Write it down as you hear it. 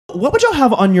What would y'all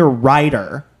have on your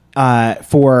rider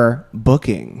for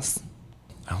bookings?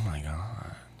 Oh my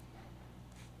God.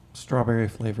 Strawberry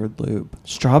flavored lube.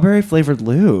 Strawberry flavored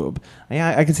lube.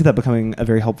 Yeah, I can see that becoming a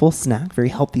very helpful snack, very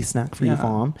healthy snack for you,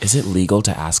 Fawn. Is it legal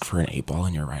to ask for an 8-ball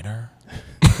in your rider?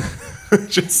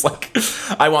 Just like,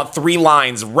 I want 3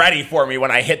 lines ready for me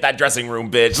when I hit that dressing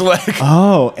room, bitch. Like,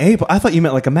 Oh, 8-ball. I thought you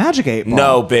meant like a magic 8-ball.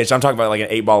 no, bitch. I'm talking about like an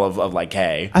 8-ball of like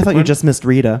K. I thought you just missed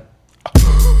Rita.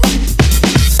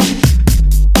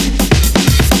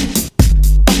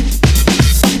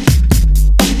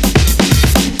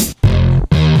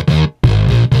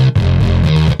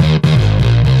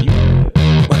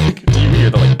 Do you hear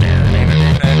the like?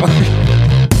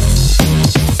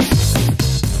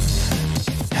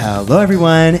 Hello,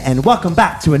 everyone, and welcome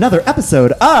back to another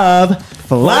episode of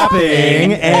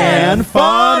Flapping and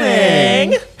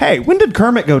Fawning. Hey, when did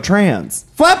Kermit go trans?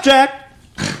 Flapjack!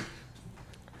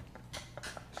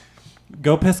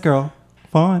 Go piss girl.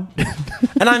 Fawn.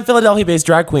 And I'm Philadelphia-based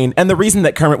drag queen, and the reason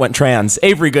that Kermit went trans,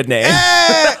 Avery Goodname.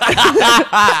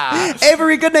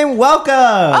 Avery Goodname, welcome!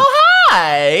 Oh,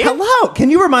 hi! Hello! Can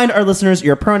you remind our listeners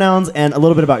your pronouns and a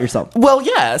little bit about yourself? Well,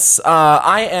 yes.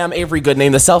 I am Avery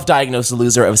Goodname, the self-diagnosed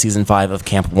loser of Season 5 of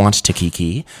Camp Want to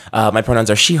Kiki. My pronouns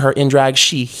are she, her in drag,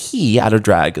 she, he out of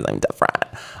drag, because I'm different.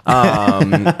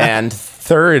 And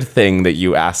third thing that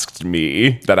you asked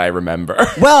me that I remember.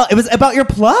 Well, it was about your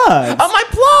plugs. Oh, my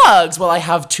plugs! Well, I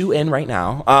have 2 in right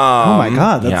now. Oh my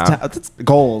God, that's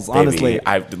goals, honestly.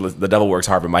 Baby, the devil works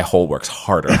hard, but my hole works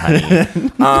harder, honey.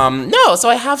 No, so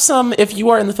I have some, if you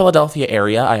are in the Philadelphia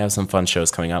area, I have some fun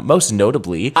shows coming up. Most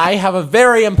notably, I have a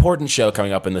very important show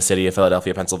coming up in the city of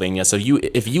Philadelphia, Pennsylvania. So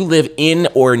if you live in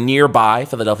or nearby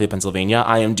Philadelphia, Pennsylvania,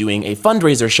 I am doing a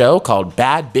fundraiser show called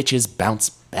Bad Bitches Bounce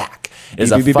Back. It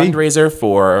is a fundraiser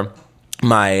for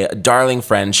my darling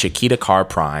friend Shakita Carr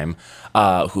Prime,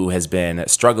 who has been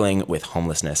struggling with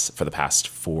homelessness for the past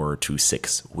 4 to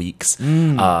 6 weeks.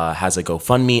 Has a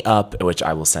GoFundMe up, which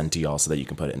I will send to y'all so that you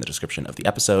can put it in the description of the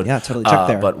episode. Yeah, totally check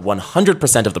there. But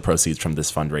 100% of the proceeds from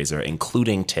this fundraiser,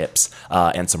 including tips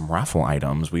and some raffle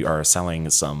items, we are selling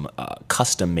some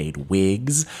custom-made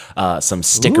wigs, some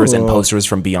stickers and posters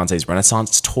from Beyonce's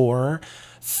Renaissance tour.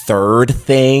 Third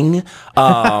thing,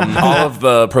 all of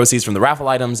the proceeds from the raffle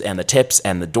items and the tips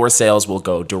and the door sales will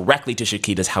go directly to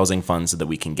Shakita's housing fund so that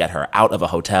we can get her out of a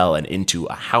hotel and into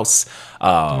a house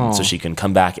so she can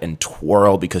come back and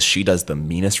twirl, because she does the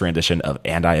meanest rendition of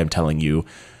And I Am Telling You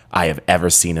I have ever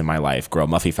seen in my life. Girl,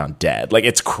 Muffy found dead. Like,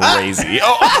 it's crazy. Did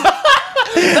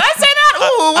I say that?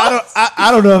 I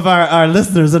don't know if our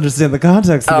listeners understand the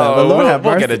context of that, but Lord have mercy.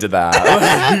 We'll get into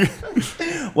that.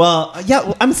 Well,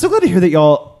 yeah, I'm so glad to hear that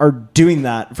y'all are doing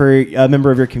that for a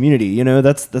member of your community. You know,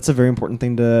 that's a very important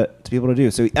thing to be able to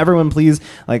do. So everyone, please,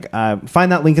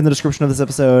 find that link in the description of this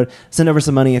episode. Send over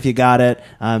some money if you got it.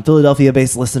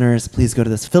 Philadelphia-based listeners, please go to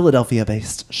this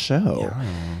Philadelphia-based show.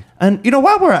 Yeah. And,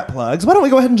 while we're at plugs, why don't we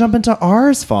go ahead and jump into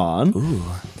ours, Fawn? Ooh.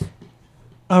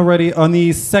 Alrighty, on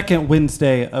the second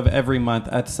Wednesday of every month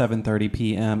at 7:30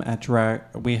 p.m. at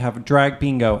we have Drag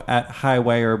Bingo at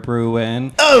Highwire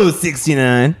Brewin. Oh,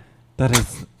 69. That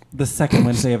is the second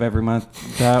Wednesday of every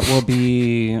month. That will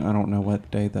be, I don't know what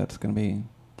day that's going to be.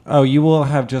 Oh, you will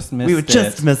have just missed it. We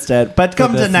just missed it, but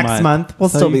come to next month. We'll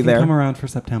still be there. Come around for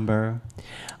September.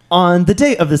 On the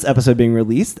day of this episode being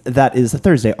released, that is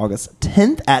Thursday, August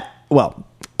 10th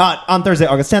on Thursday,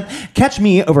 August 10th, catch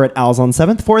me over at Owls on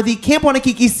 7th for the Camp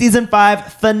Wanakiki Season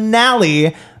 5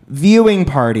 finale viewing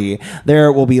party.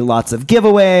 There will be lots of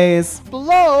giveaways.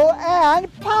 Blow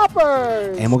and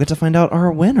poppers. And we'll get to find out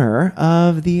our winner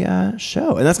of the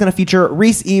show. And that's going to feature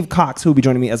Reese Eve Cox, who will be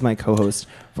joining me as my co-host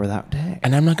for that day.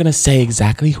 And I'm not going to say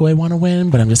exactly who I want to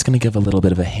win, but I'm just going to give a little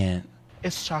bit of a hint.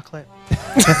 It's chocolate.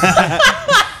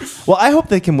 Well, I hope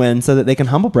they can win so that they can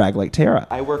humble brag like Tara.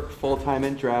 I work full-time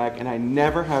in drag, and I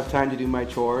never have time to do my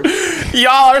chores.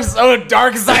 Y'all are so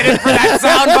dark-sided for that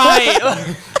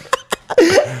soundbite.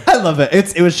 I love it.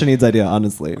 It was Shanine's idea,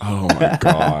 honestly. Oh, my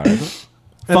God. And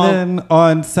then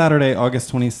on Saturday,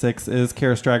 August 26th, is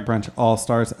Kara's Drag Brunch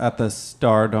All-Stars at the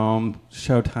Stardome.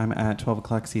 Showtime at 12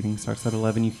 o'clock. Seating starts at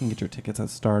 11. You can get your tickets at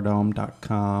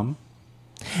stardome.com.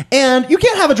 And you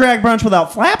can't have a drag brunch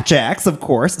without flapjacks, of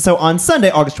course. So on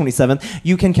Sunday, August 27th,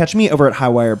 you can catch me over at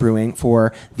Highwire Brewing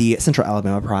for the Central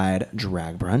Alabama Pride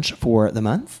Drag Brunch for the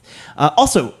month.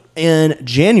 Also, in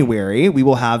January, we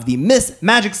will have the Miss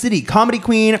Magic City Comedy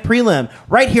Queen prelim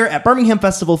right here at Birmingham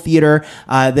Festival Theater.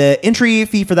 The entry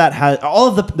fee for that has all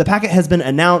of the packet has been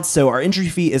announced. So our entry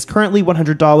fee is currently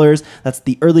 $100. That's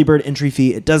the early bird entry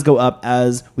fee. It does go up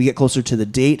as we get closer to the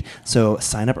date. So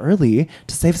sign up early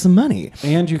to save some money.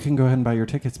 And you can go ahead and buy your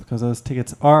tickets because those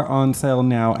tickets are on sale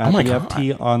now at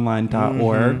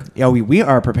bftonline.org. Yeah, we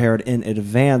are prepared in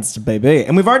advance, baby.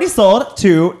 And we've already sold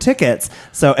 2 tickets.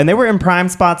 And they were in prime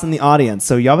spots in the audience.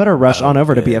 So y'all better rush on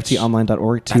over to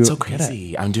bftonline.org to That's so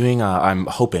crazy. I'm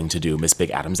hoping to do Miss Big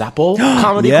Adam's Apple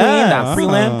Comedy Queen, that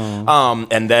prelim.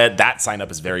 And that sign up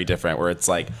is very different, where it's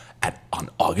like on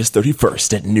August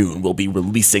 31st at noon, we'll be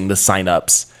releasing the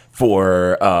sign-ups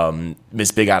for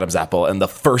Miss Big Adam's Apple, and the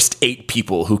first 8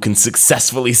 people who can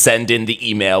successfully send in the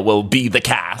email will be the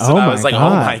cast. And I was like,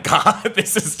 oh my God,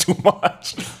 this is too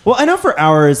much. Well, I know for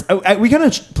ours, we kind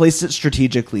of placed it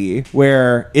strategically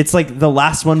where it's like the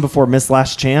last one before Miss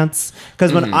Last Chance.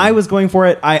 Because when I was going for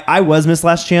it, I was Miss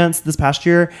Last Chance this past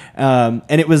year. And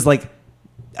it was like,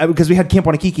 because we had Camp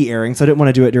Wanakiki airing, so I didn't want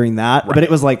to do it during that. Right. But it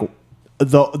was like,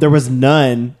 there was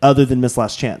none other than Miss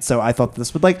Last Chance. So I thought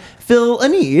this would like fill a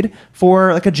need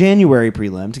for like a January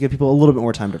prelim to give people a little bit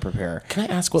more time to prepare. Can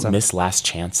I ask what Miss Last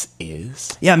Chance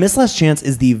is? Yeah, Miss Last Chance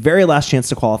is the very last chance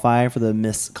to qualify for the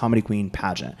Miss Comedy Queen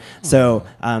pageant. So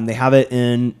they have it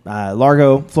in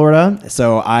Largo, Florida.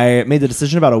 So I made the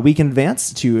decision about a week in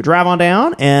advance to drive on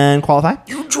down and qualify.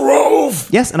 You drove?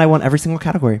 Yes, and I won every single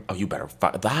category. Oh, you better.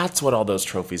 That's what all those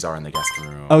trophies are in the guest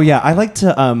room. Oh, yeah. I like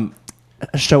to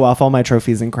show off all my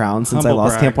trophies and crowns since Humble I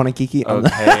lost brag. Camp Wanakiki.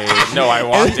 Okay. No, I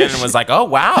walked in and was like, oh,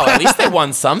 wow, at least they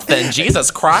won something.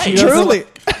 Jesus Christ. Truly.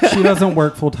 She doesn't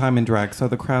work full time in drag, so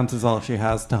the crowns is all she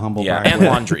has to humble Yeah, brag. and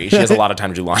laundry. She has a lot of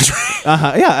time to do laundry.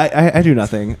 Yeah, I do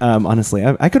nothing. Honestly,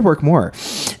 I could work more.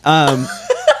 I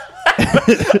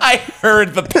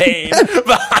heard the pain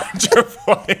behind your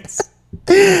voice.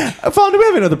 Fawn, do we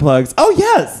have any other plugs? Oh,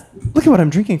 yes. Look at what I'm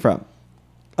drinking from.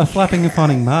 A flapping and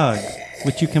fawning mug,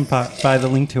 which you can buy the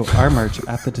link to our merch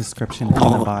at the description in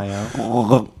the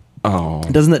bio. Oh.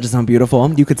 Doesn't that just sound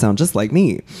beautiful? You could sound just like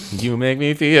me. You make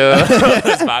me feel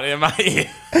this body in my ear.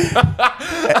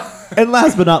 And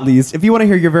last but not least, if you want to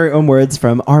hear your very own words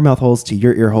from our mouth holes to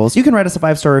your ear holes, you can write us a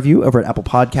 5-star review over at Apple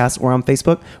Podcasts or on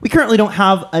Facebook. We currently don't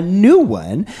have a new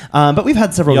one, but we've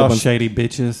had several Y'all good ones. shady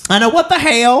bitches. I know, what the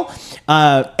hell?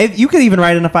 If you could even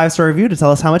write in a 5-star review to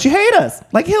tell us how much you hate us,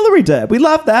 like Hillary did. We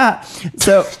love that.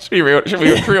 So Should we wrote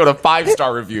a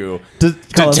 5-star review to to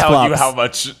tell you flops. how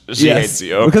much she hates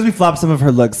you? Because we flopped some of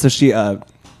her looks, so she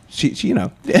you know,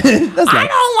 that's I nice.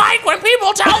 don't like when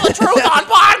people tell the truth on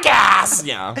podcasts.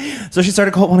 Yeah. So she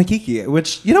started Cult Wanakiki,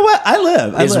 which, you know what? I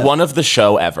live. Is one of the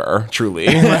show ever, truly.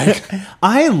 Like,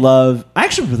 I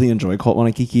actually really enjoy Cult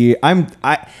Wanakiki. I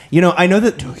know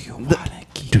that. Do you want to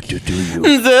kick? Do you?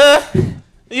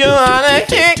 You wanna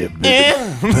kick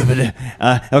in?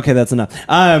 Okay, that's enough.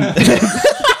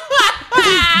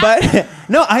 But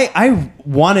no, I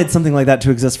wanted something like that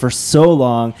to exist for so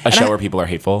long. A show where people are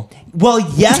hateful? Well,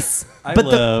 yes, but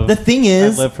the thing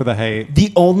is, I live for the hate.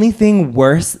 the only thing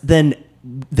worse than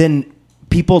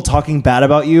people talking bad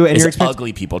about you and It's your experience.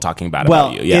 ugly people talking bad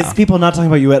about you. Yeah. It's people not talking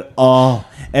about you at all.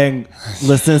 And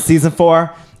listen to season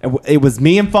 4. It was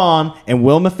me and Fawn and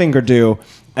Wilma Fingerdo.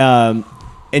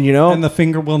 And you know, And the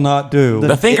finger will not do.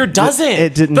 The finger doesn't.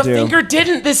 it didn't The do. finger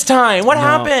didn't this time. What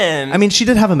happened? I mean, she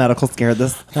did have a medical scare.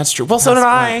 That's true. Well, so did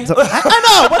I. So, I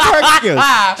know. What's her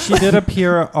excuse? She did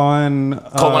appear on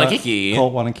Cult Wanakiki.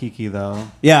 Cult Wanakiki, though.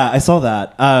 Yeah, I saw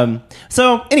that.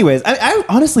 So, anyways, I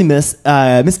honestly miss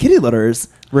Miss Kitty Litter's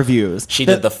reviews. She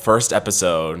did the first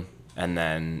episode, and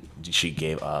then she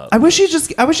gave up. I wish she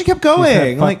kept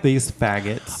going. Fuck Like, these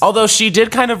faggots. Although she did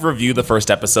kind of review the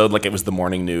first episode like it was the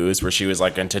morning news, where she was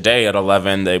like, and today at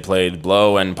 11 they played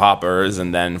Blow and Poppers,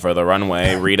 and then for the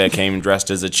runway, Rita came dressed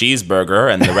as a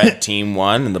cheeseburger, and the red team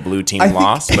won and the blue team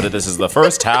lost. But this is the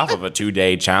first half of a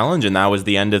 2-day challenge, and that was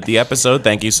the end of the episode.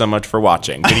 Thank you so much for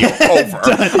watching. Video over.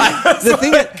 the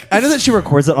thing that I know that she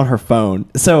records it on her phone,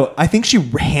 so I think she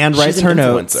handwrites She's an her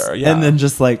notes influencer, yeah. and then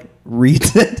just like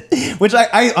reads it, which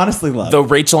I honestly love. The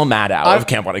Rachel Maddow of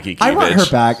Camp Wanakiki. I want bitch.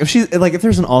 her back. If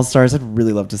there's an All Stars, I'd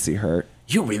really love to see her.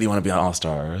 You really want to be on All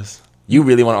Stars? You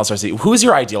really want All Stars? Who is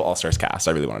your ideal All Stars cast?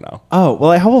 I really want to know. Oh, well,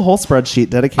 I have a whole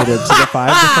spreadsheet dedicated to the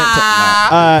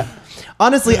 5 different.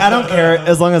 Honestly, I don't care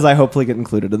as long as I hopefully get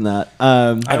included in that.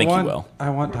 I think want, you will. I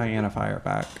want Diana Fire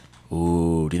back.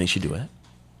 Ooh, do you think she'd do it?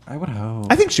 I would hope.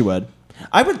 I think she would.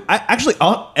 All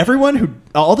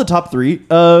the top 3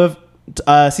 of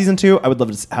Season 2, I would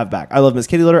love to have back. I love Miss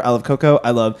Katie Litter. I love Coco.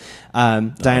 I love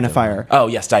Diana Fire. Oh,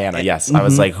 yes, Diana, yes. I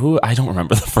was like, who? I don't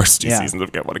remember the first 2 seasons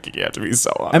of Get What a Kiki, to be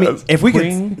so honest. I mean, if we could...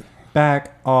 Bring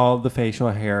back all the facial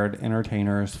haired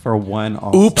entertainers for one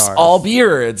All-Stars. Oops, all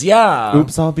beards, yeah.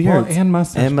 Oops, all beards. Well, and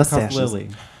mustache. And mustaches. Lily.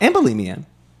 And Bulimian.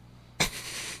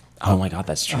 Oh my God,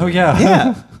 that's true. Oh, yeah.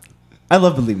 Yeah. I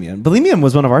love Bulimian. Bulimian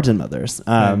was one of our Gen Mothers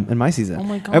in my season. Oh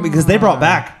my God. Because they brought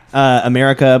back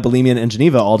America, Bulimian, and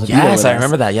Geneva all to be there Yes, with I us.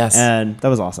 remember that, yes. And that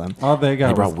was awesome. All they got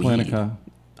They was brought weed. Clinica.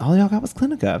 All y'all got was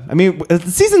Clinica. I mean, the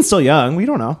season's still young. We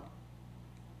don't know.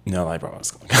 No, I brought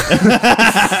us.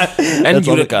 And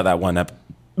Utica, that one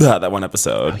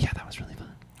episode. Oh, yeah, that was really fun.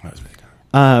 That was really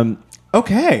good.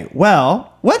 Okay,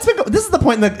 well, this is the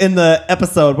point in the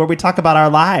episode where we talk about our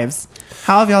lives.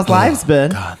 How have y'all's lives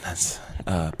been? God, that's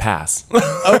pass.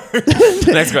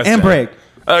 Next question. And break.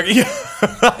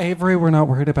 Avery, we're not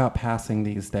worried about passing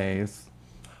these days.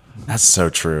 That's so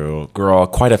true, girl.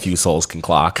 Quite a few souls can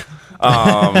clock.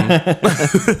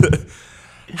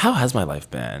 How has my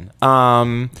life been?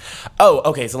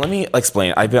 Okay. So let me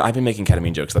explain. I've been making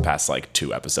ketamine jokes the past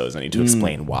 2 episodes. I need to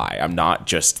explain why. I'm not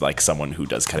just someone who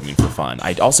does ketamine for fun.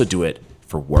 I also do it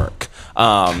for work.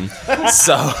 When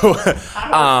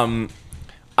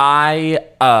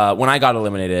I got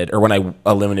eliminated, or when I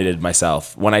eliminated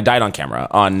myself, when I died on camera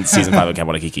on season 5 of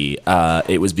Camp Kiki,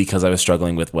 it was because I was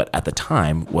struggling with what at the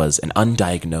time was an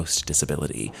undiagnosed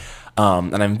disability.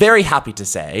 And I'm very happy to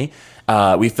say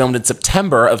we filmed in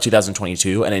September of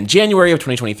 2022, and in January of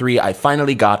 2023, I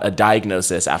finally got a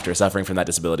diagnosis after suffering from that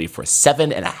disability for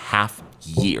 7.5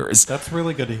 years. That's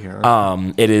really good to hear.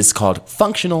 It is called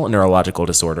functional neurological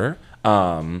disorder.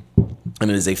 And it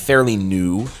is a fairly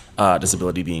new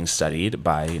disability being studied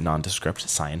by nondescript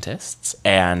scientists.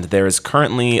 And there is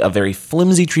currently a very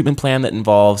flimsy treatment plan that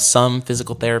involves some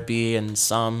physical therapy and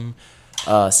some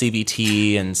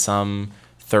CBT and some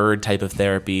third type of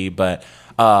therapy. But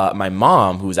my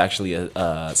mom, who is actually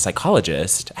a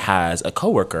psychologist, has a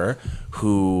coworker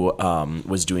who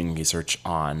was doing research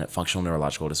on functional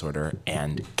neurological disorder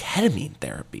and ketamine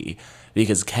therapy,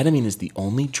 because ketamine is the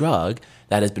only drug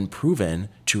that has been proven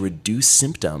to reduce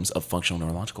symptoms of functional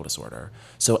neurological disorder.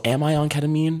 So am I on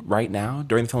ketamine right now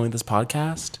during the filming of this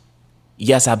podcast?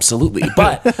 Yes, absolutely.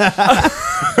 But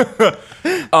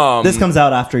This comes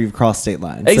out after you've crossed state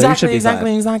lines. So you should be fine.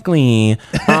 Exactly.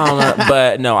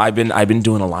 But no, I've been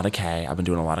doing a lot of K. I've been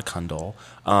doing a lot of Kundal.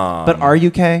 But are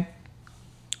you K?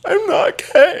 I'm not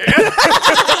K.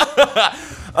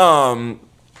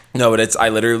 No, but I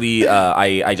literally,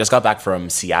 I just got back from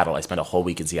Seattle. I spent a whole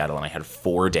week in Seattle, and I had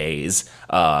 4 days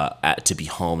to be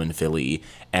home in Philly.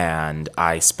 And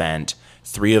I spent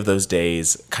 3 of those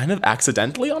days kind of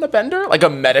accidentally on a bender, like a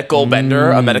medical bender,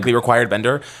 a medically required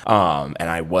bender. And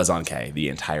I was on K the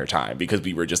entire time because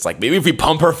we were just like, maybe if we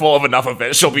pump her full of enough of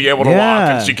it, she'll be able to walk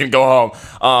and she can go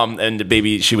home. And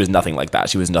baby, she was nothing like that.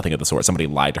 She was nothing of the sort. Somebody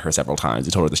lied to her several times.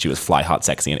 They told her that she was fly, hot,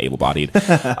 sexy, and able-bodied.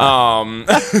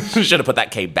 Should have put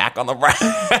that K back on the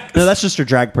rack. No, that's just your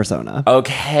drag persona.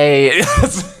 Okay.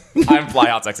 I'm fly,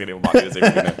 hot, sexy, and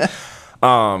able-bodied.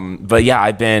 But yeah,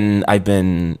 I've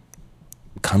been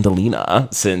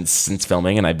Kundalina since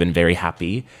filming, and I've been very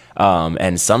happy.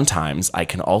 And sometimes I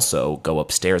can also go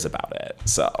upstairs about it.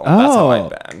 So that's how I've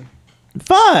been.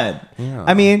 Fun. Yeah.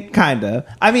 I mean, kind of.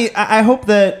 I mean, I hope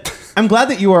that... I'm glad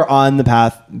that you are on the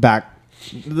path back,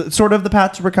 sort of the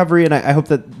path to recovery, and I hope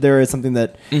that there is something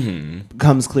that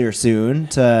comes clear soon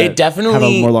to It definitely have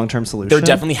a more long-term solution. There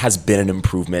definitely has been an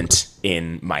improvement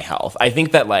in my health. I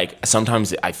think that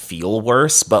sometimes I feel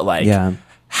worse, but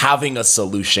having a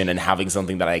solution and having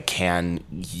something that I can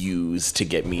use to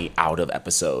get me out of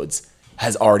episodes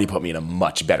has already put me in a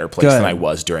much better place than I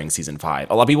was during season 5.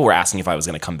 A lot of people were asking if I was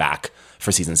going to come back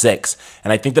for season 6.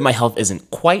 And I think that my health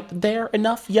isn't quite there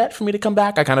enough yet for me to come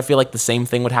back. I kind of feel like the same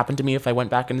thing would happen to me if I went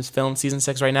back and filmed season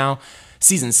 6 right now.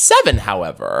 Season 7,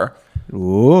 however...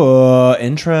 Ooh,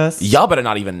 interest. Y'all better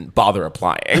not even bother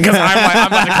applying because I'm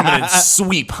about to come in and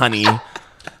sweep, honey.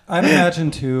 I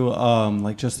imagine too,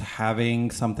 just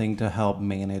having something to help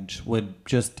manage would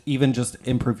just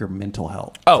improve your mental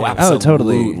health. Oh, absolutely.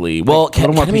 Totally. Well, A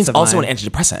little more ketamine's peace of also an mind.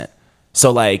 antidepressant.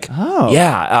 So in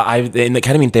the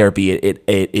ketamine therapy, it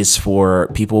is for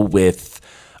people with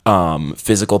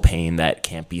physical pain that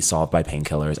can't be solved by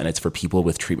painkillers, and it's for people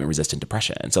with treatment-resistant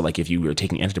depression. So if you are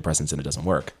taking antidepressants and it doesn't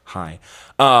work,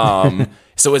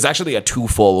 so it's actually a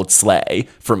twofold sleigh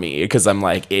for me because I'm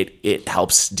it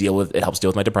helps deal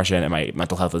with my depression, and my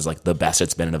mental health is the best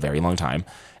it's been in a very long time.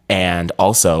 And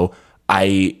also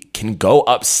I can go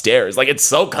upstairs. Like, it's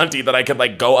so cunty that I could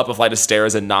like go up a flight of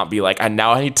stairs and not be like, and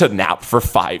now I need to nap for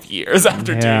 5 years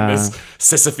after doing this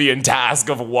Sisyphean task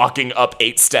of walking up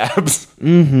 8 steps.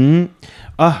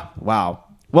 Wow.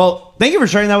 Well, thank you for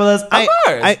sharing that with us. Of course.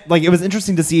 I like, it was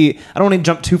interesting to see. I don't want to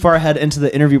jump too far ahead into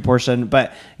the interview portion,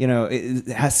 but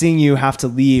seeing you have to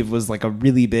leave was like a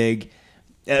really big,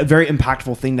 very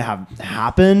impactful thing to have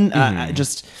happen.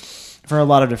 Just for a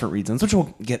lot of different reasons, which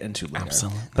we'll get into later.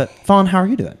 Absolutely. But Fawn, how are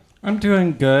you doing? I'm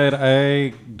doing good. I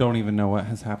don't even know what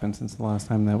has happened since the last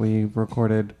time that we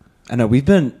recorded. I know we've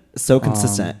been so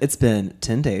consistent. It's been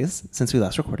 10 days since we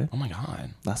last recorded. Oh my God.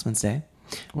 Last Wednesday.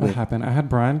 What happened? I had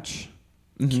brunch.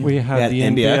 Mm-hmm. We had the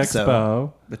Indie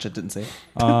Expo. Which I didn't say.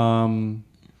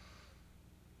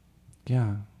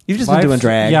 Yeah. You've just been doing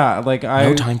drag. Yeah, like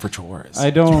No time for chores. I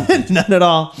don't. None at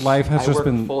all. Life has I just work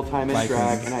been full-time in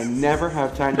drag, and I never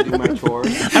have time to do my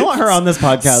chores. I want her on this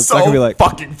podcast. So I can be like,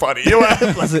 fucking funny.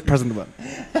 pressing the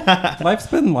button. Life's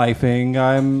been lifing.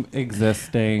 I'm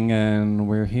existing, and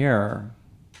we're here.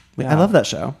 I love that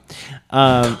show.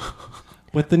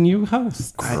 With the new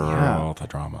host. Girl, the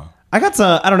drama. I got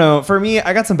some, I don't know, for me,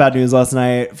 I got some bad news last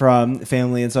night from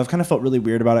family, and so I've kind of felt really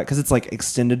weird about it because it's like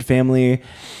extended family.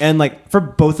 And like for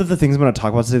both of the things I'm going to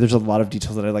talk about today, there's a lot of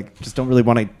details that I like just don't really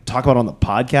want to talk about on the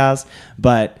podcast.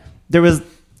 But it was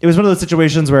one of those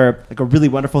situations where like a really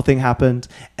wonderful thing happened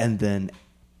and then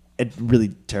a really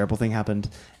terrible thing happened.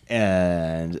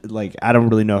 And like, I don't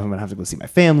really know if I'm gonna have to go see my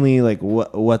family, like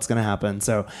what's going to happen.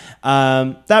 So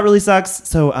that really sucks.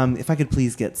 So if I could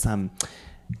please get some...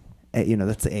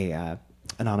 that's a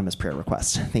anonymous prayer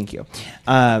request. Thank you.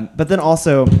 But then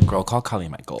also, Girl, call Kali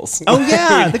Michaels. oh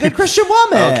yeah, the good Christian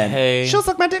woman. Okay. She'll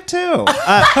suck my dick too. But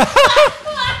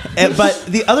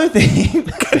the other thing,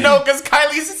 No, because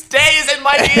Kylie stays in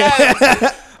my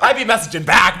DMs. I'd be messaging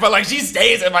back, but like she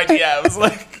stays in my DMs.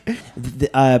 Like,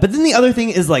 but then the other thing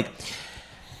is like,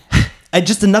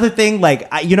 just another thing. Like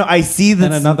I see this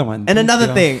And another one. and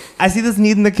another thing. I see this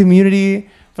need in the community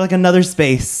for like another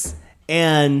space.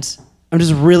 And I'm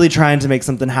just really trying to make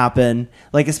something happen.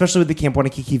 Like, especially with the Camp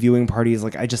Wanakiki viewing parties,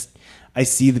 like I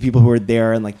see the people who are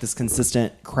there and like this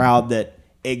consistent crowd that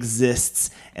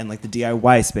exists and like the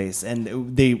DIY space.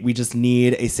 And we just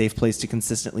need a safe place to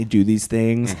consistently do these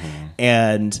things. Mm-hmm.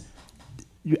 And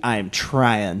I'm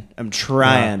trying.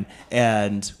 Yeah.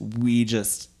 And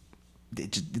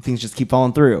things just keep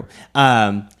falling through.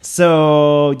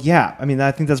 So yeah, I mean,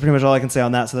 I think that's pretty much all I can say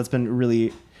on that. So that's been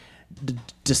really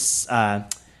just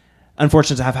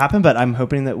unfortunate to have happen, but I'm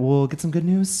hoping that we'll get some good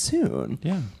news soon.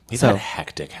 Yeah. We've had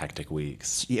hectic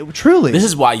weeks. Yeah, truly. This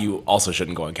is why you also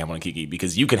shouldn't go on Camp Wanakiki,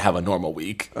 because you can have a normal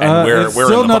week, and we're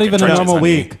still in the not fucking even a trenches, normal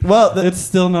honey. week. Well, it's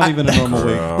still not even a normal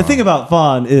week. The thing about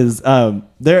Fawn is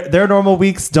their normal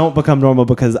weeks don't become normal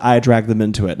because I drag them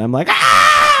into it, and I'm like,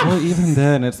 Well, even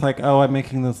then, it's like, oh, I'm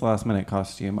making this last minute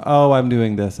costume. Oh, I'm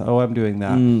doing this. Oh, I'm doing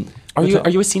that. Are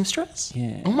you a seamstress?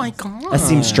 Yeah. Oh my God. a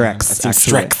seamstress.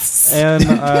 And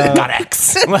Got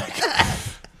X. and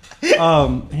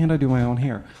I do my own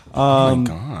hair. Oh my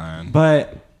God.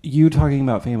 But you talking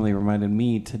about family reminded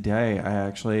me today. I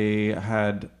actually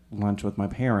had lunch with my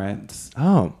parents.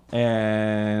 Oh,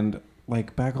 And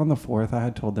like back on the 4th, I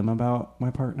had told them about my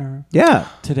partner. yeah.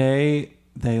 Today,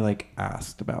 they like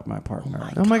asked about my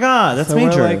partner. Oh my God, that's so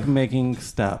major. we're like making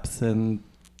steps in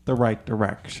the right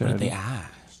direction. What did they ask?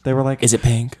 They were like, Is it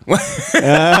pink? Oh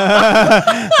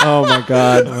my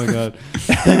God. oh my God.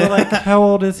 They were like, how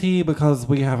old is he? Because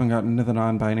we haven't gotten to the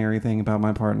non-binary thing about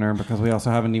my partner, because we also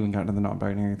haven't even gotten to the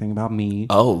non-binary thing about me.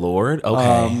 Oh, Lord.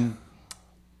 Okay.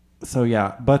 So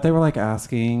yeah, but they were like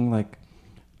asking like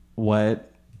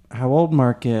how old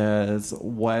Mark is,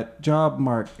 what job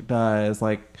Mark does,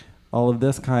 like all of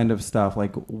this kind of stuff,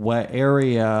 like what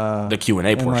area. The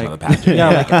Q&A portion like, of the package. Yeah,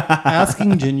 like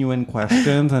asking genuine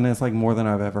questions, and it's like more than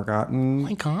I've ever gotten. Oh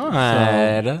my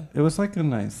God. So it was like a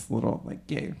nice little like,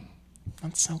 yay.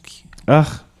 That's so cute.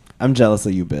 Ugh, I'm jealous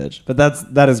of you, bitch. But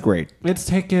that is great. It's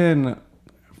taken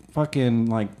fucking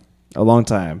like A long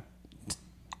time.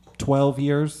 12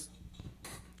 years.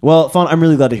 Well, Fawn, I'm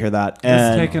really glad to hear that.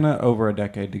 It's taken over a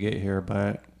decade to get here,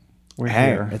 but we're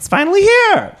here. It's finally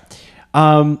here.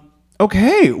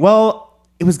 Okay, well,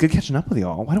 it was good catching up with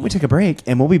y'all. Why don't we take a break,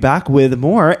 and we'll be back with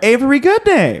more Avery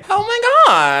Goodname. Oh my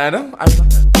God. I love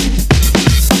it.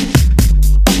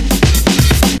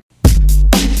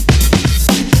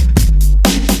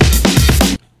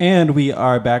 And we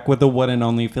are back with the one and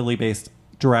only Philly-based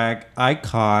drag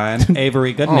icon,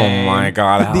 Avery Goodname. Oh my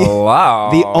God. Hello.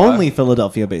 The only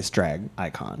Philadelphia-based drag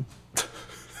icon.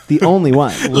 The only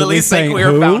one. Lily's saying saying we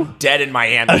were who? found dead in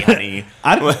Miami, honey.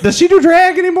 Does she do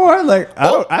drag anymore? Like,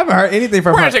 I haven't heard anything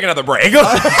from We're her. gonna take another break.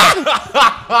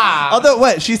 Although,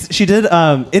 what she did,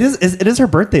 it is her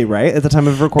birthday, right? At the time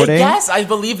of recording. Yes, I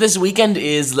believe this weekend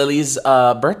is Lily's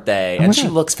birthday, and she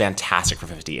God. looks fantastic for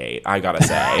 58. I gotta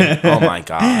say, oh my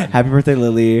god, Happy birthday,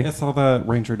 Lily. It's all the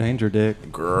Ranger Danger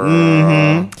dick.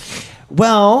 girl.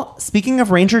 Well, speaking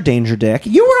of Ranger Danger Dick,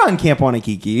 you were on Camp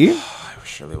Wanakiki. I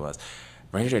surely was.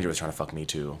 Ranger Danger was trying to fuck me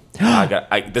too.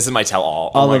 This is my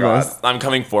tell-all. All Oh my of god, us. I'm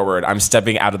coming forward. I'm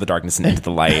stepping out of the darkness and into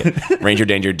the light. Ranger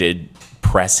Danger did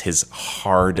press his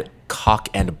hard cock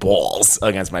and balls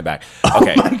against my back.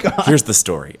 Okay, my God. Here's the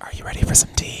story. Are you ready for some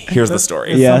tea? Here's the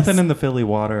story. It's Yes. something in the Philly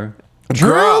water.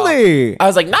 Girl. Truly. I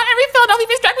was like, not every Philadelphia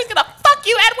based drag queen's gonna fuck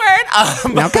you,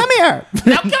 Edward. Now come here.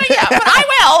 Now come here, but I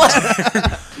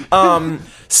will.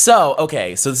 So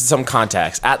this is some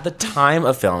context. At the time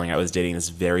of filming, I was dating this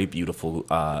very beautiful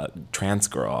trans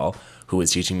girl who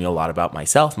was teaching me a lot about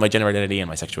myself, my gender identity, and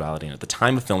my sexuality. And at the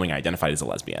time of filming, I identified as a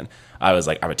lesbian. I was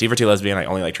like, I'm a T for T lesbian. I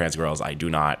only like trans girls. I do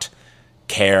not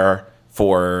care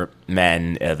for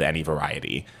men of any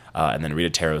variety. And then Rita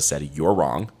Taro said, "You're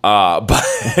wrong."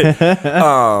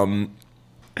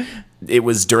 It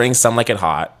was during Some Like It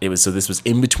Hot. This was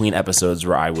in between episodes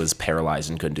where I was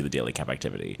paralyzed and couldn't do the daily camp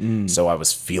activity. So I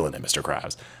was feeling it, Mr.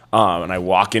 Krabs. And I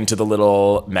walk into the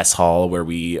little mess hall where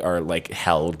we are like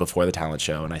held before the talent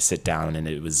show, and I sit down, and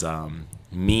it was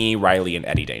me, Riley, and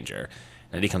Eddie Danger.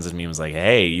 And Eddie comes to me and was like,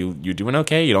 "Hey, you doing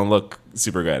okay? You don't look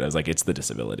super good." I was like, "It's the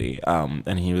disability."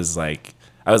 And he was like,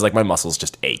 I was like, "My muscles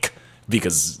just ache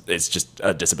because it's just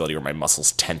a disability where my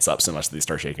muscles tense up so much that they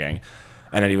start shaking."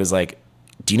 And Eddie was like,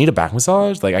 "Do you need a back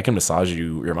massage? Like, I can massage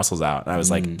your muscles out." And I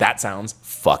was like, "That sounds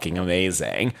fucking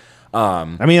amazing."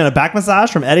 I mean, a back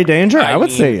massage from Eddie Danger? I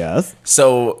would say yes.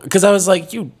 So, because I was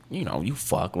like, you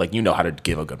fuck, like, you know how to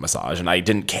give a good massage. And I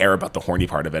didn't care about the horny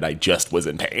part of it. I just was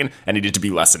in pain and needed to be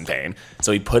less in pain.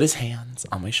 So he put his hands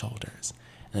on my shoulders,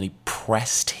 and then he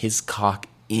pressed his cock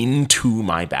into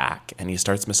my back, and he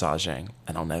starts massaging.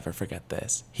 And I'll never forget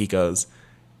this. He goes,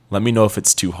 "Let me know if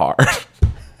it's too hard."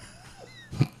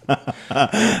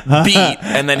 Beat.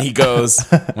 And then he goes,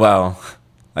 "Well,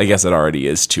 I guess it already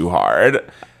is too hard."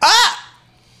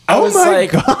 Oh my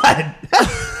God.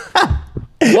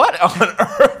 What on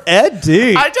earth?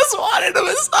 Eddie. I just wanted a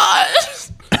massage.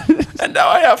 And now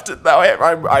I have to.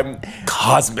 I'm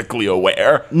cosmically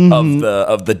aware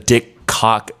of the dick,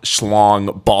 cock,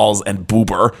 schlong, balls, and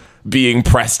boober being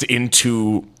pressed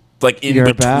into in Your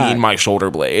between back. my shoulder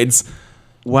blades.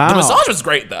 Wow. The massage was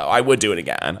great though. I would do it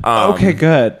again. Okay,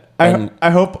 good. I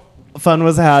hope fun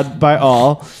was had by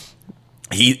all.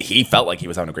 He felt like he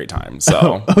was having a great time.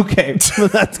 So Okay, well,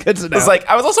 that's good to know. it's like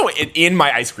I was also in my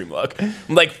ice cream look,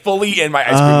 like fully in my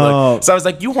ice cream Oh. look. So I was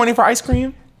like, "You horny for ice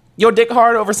cream? Your dick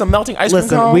hard over some melting ice cream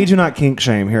Listen, cone?" we do not kink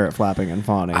shame here at Flapping and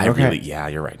Fawning. Okay? Yeah,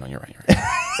 you're right. No, you're right.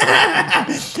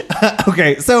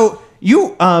 Okay, so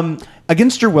you,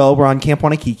 against your will, were on Camp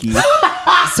Wanakiki.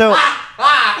 So,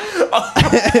 Well,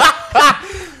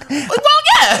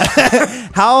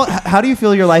 yeah. how do you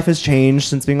feel your life has changed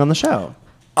since being on the show?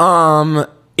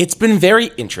 It's been very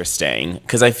interesting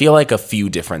because I feel like a few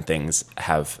different things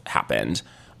have happened.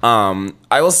 I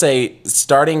will say,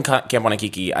 starting Camp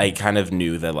Wanakiki, I kind of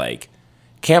knew that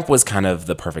camp was kind of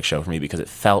the perfect show for me because it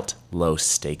felt low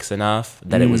stakes enough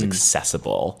that it was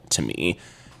accessible to me.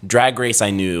 Drag Race, I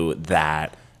knew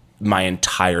that my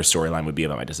entire storyline would be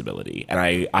about my disability, and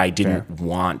I didn't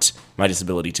want my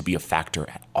disability to be a factor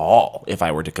at all if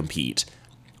I were to compete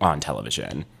on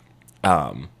television.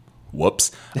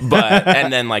 Whoops. But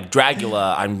and then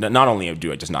Dragula, I'm not only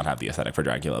do I just not have the aesthetic for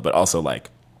Dragula, but also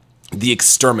the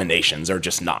exterminations are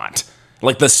just not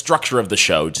the structure of the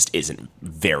show just isn't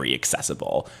very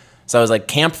accessible. So I was like,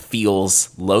 camp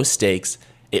feels low stakes,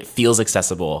 it feels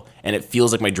accessible, and it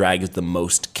feels like my drag is the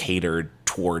most catered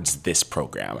towards this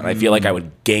program. And I feel like I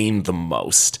would gain the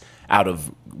most out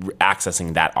of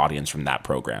accessing that audience from that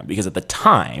program. Because at the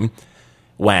time,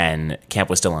 when camp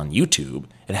was still on YouTube,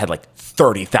 it had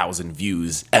 30,000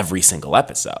 views every single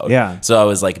episode. Yeah. So I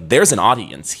was like, there's an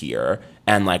audience here,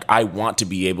 and I want to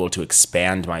be able to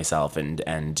expand myself and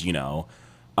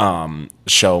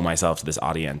show myself to this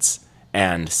audience.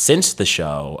 And since the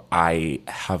show, I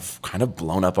have kind of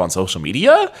blown up on social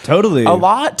media. Totally. A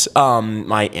lot.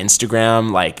 My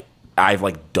Instagram,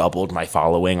 I've doubled my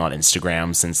following on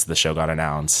Instagram since the show got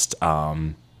announced.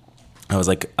 I was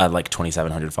at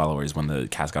 2,700 followers when the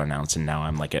cast got announced, and now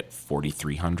I'm at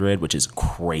 4,300, which is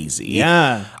crazy.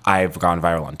 Yeah. I've gone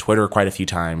viral on Twitter quite a few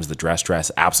times. The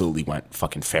dress absolutely went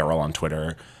fucking feral on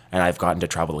Twitter, and I've gotten to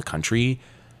travel the country.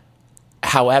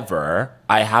 However,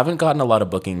 I haven't gotten a lot of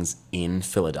bookings in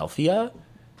Philadelphia.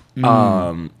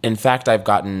 In fact, I've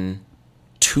gotten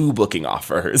 2 booking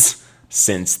offers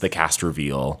since the cast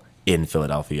reveal in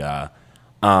Philadelphia.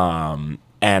 And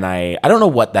I don't know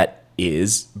what that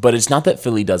is, but it's not that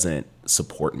Philly doesn't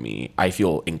support me. I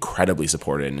feel incredibly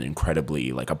supported and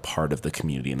incredibly like a part of the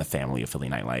community and the family of Philly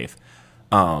nightlife.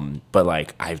 But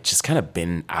like I've just kind of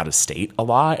been out of state a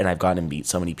lot, and I've gotten to meet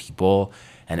so many people,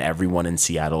 and everyone in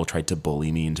Seattle tried to bully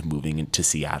me into moving into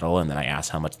Seattle. And then I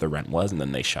asked how much the rent was, and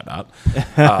then they shut up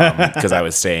because I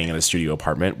was staying in a studio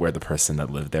apartment where the person that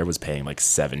lived there was paying like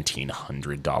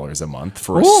 $1,700 a month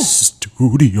for a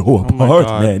studio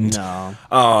apartment. No.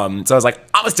 So I was like,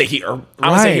 I'm gonna stay here. I'm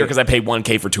gonna stay here because I paid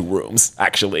 $1,000 for 2 rooms.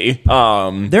 Actually,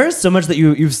 There is so much that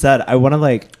you've said. I want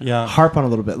to harp on a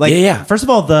little bit. Like, Yeah. First of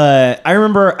all, I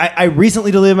remember I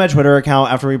recently deleted my Twitter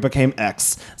account after we became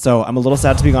X, so I'm a little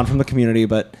sad to be gone from the community,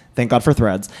 but thank God for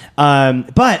Threads.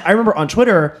 But I remember on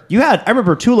Twitter, I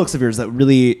remember 2 looks of yours that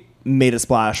really made a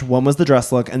splash. One was the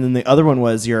dress look, and then the other one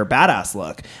was your badass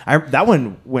look. That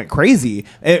one went crazy,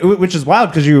 which is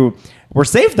wild because you were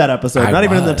saved that episode, not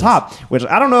even in the top, which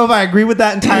I don't know if I agree with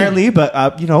that entirely, but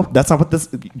that's not what this,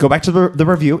 go back to the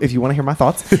review if you want to hear my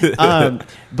thoughts.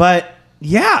 But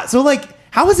yeah, so like,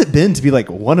 how has it been to be like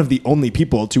one of the only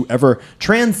people to ever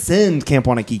transcend Camp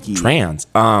Wanakiki? trans.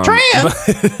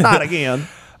 Not again.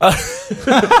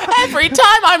 Every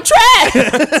time I'm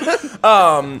trans.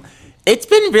 It's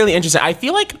been really interesting. I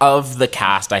feel like of the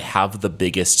cast, I have the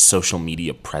biggest social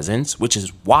media presence, which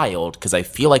is wild because I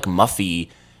feel like Muffy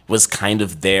was kind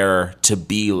of there to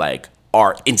be like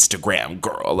our Instagram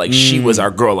girl. Like she was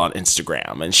our girl on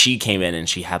Instagram, and she came in and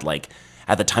she had like,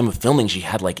 at the time of filming, she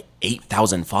had like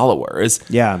 8,000 followers.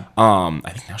 Yeah. I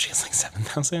think now she has like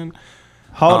 7,000.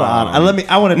 Hold on.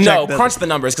 I want to check. No, crunch the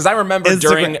numbers, because I remember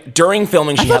Instagram. during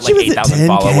filming she had thought she like was at 8,000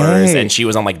 followers, 10K. and she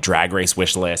was on like Drag Race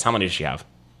wish list. How many does she have?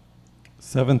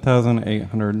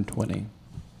 7,820.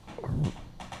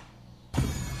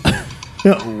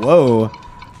 Whoa.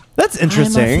 That's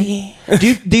interesting.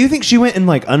 Do you think she went and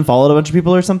like unfollowed a bunch of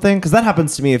people or something? Because that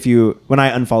happens to me when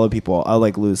I unfollow people, I'll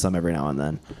like lose some every now and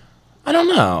then. I don't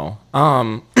know.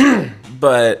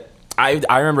 But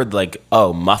I remembered like,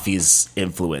 Muffy's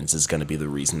influence is going to be the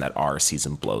reason that our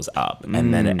season blows up.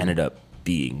 And then it ended up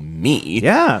being me.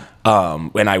 Yeah.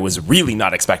 When I was really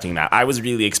not expecting that. I was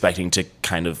really expecting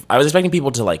I was expecting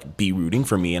people to like be rooting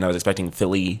for me, and I was expecting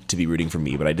Philly to be rooting for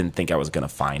me, but I didn't think I was going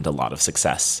to find a lot of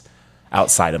success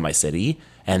outside of my city.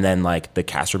 And then like the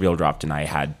cast reveal dropped, and I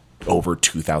had over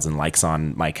 2,000 likes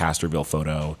on my cast reveal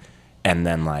photo. And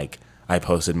then like I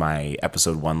posted my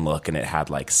episode 1 look, and it had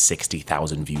like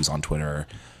 60,000 views on Twitter,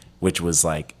 which was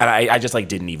like, and I just like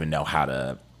didn't even know how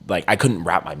to, like, I couldn't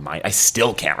wrap my mind. I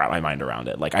still can't wrap my mind around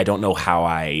it. Like, I don't know how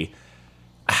I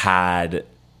had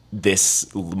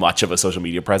this much of a social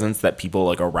media presence that people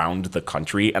like around the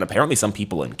country, and apparently some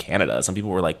people in Canada, some people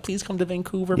were like, please come to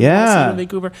Vancouver. Yeah. To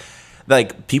Vancouver.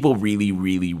 Like, people really,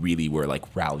 really, really were like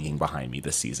rallying behind me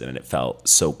this season, and it felt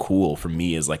so cool for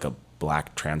me as like a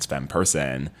Black trans femme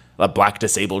person, a Black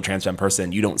disabled trans femme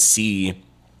person. You don't see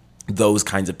those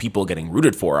kinds of people getting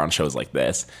rooted for on shows like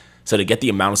this. So to get the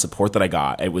amount of support that I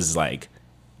got, it was like,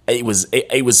 it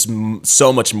was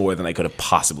so much more than I could have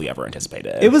possibly ever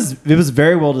anticipated. It was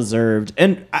very well deserved.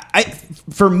 And I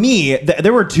for me,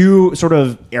 there were 2 sort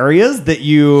of areas that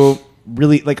you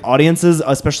really like, audiences,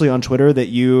 especially on Twitter, that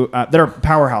you that are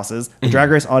powerhouses, the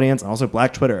Drag Race audience and also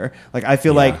Black Twitter. Like, I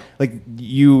feel like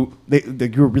you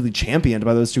were really championed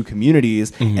by those 2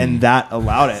 communities, and that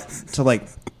allowed it to like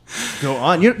go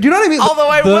on. Do you know what I mean? Although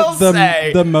I will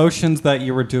say the motions that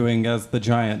you were doing as the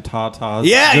giant tatas.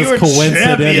 Yeah, you were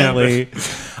coincidentally.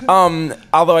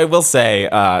 Although I will say,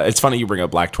 it's funny you bring up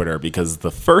Black Twitter, because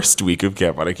the first week of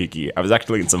Camp Wanakiki, I was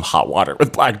actually in some hot water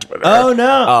with Black Twitter. Oh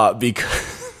no!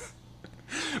 Because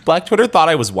Black Twitter thought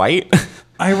I was white.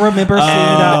 I remember seeing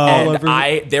that all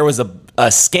over. There was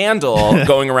a scandal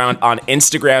going around on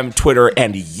Instagram, Twitter,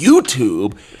 and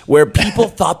YouTube where people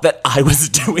thought that I was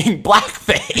doing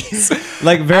blackface.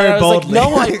 Like, very boldly.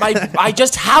 Like, no, I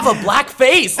just have a black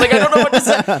face. Like, I don't know what to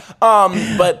say.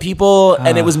 But people,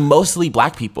 and it was mostly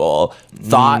Black people,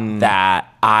 thought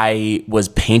that I was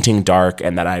painting dark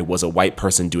and that I was a white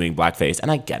person doing blackface.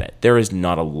 And I get it. There is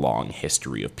not a long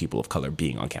history of people of color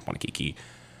being on Camp Wanakiki.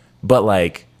 But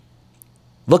like,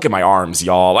 look at my arms,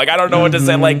 y'all. Like, I don't know what to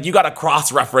say. Like, you got to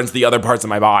cross-reference the other parts of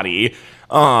my body.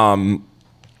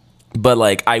 But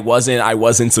like, I was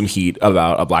in some heat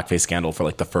about a blackface scandal for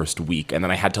like the first week, and then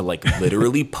I had to like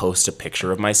literally post a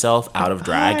picture of myself out of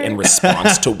drag in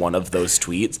response to one of those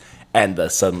tweets, and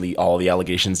suddenly all the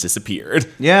allegations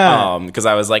disappeared. Yeah, because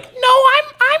I was like, no,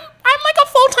 I'm like a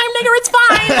finger. It's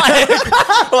fine.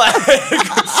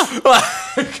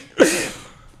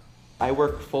 I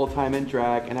work full-time in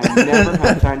drag, and I never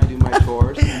have time to do my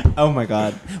chores. Oh my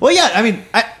god. Well, yeah. I mean,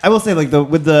 I will say, like,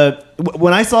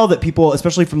 when I saw that people,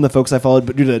 especially from the folks I followed,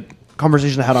 but due to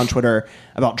conversation I had on Twitter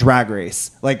about Drag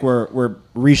Race, like, we're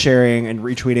resharing and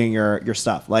retweeting your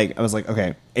stuff. Like, I was like,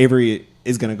 okay, Avery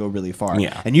is going to go really far.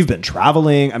 Yeah. And you've been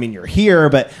traveling. I mean, you're here,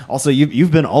 but also you've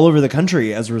been all over the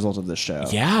country as a result of this show.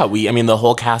 Yeah, the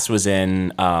whole cast was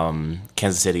in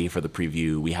Kansas City for the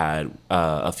preview. We had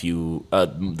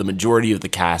the majority of the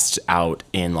cast out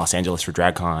in Los Angeles for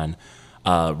DragCon.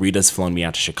 Rita's flown me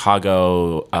out to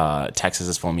Chicago. Texas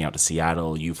has flown me out to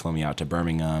Seattle. You've flown me out to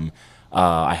Birmingham.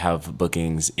 I have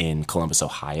bookings in Columbus,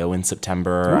 Ohio in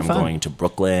September. I'm going to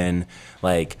Brooklyn.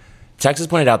 Like, Texas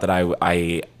pointed out that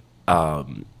I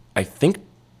think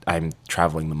I'm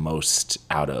traveling the most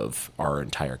out of our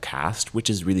entire cast, which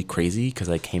is really crazy because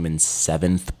I came in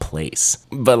 7th place.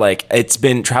 But like,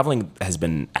 traveling has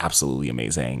been absolutely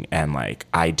amazing. And like,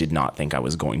 I did not think I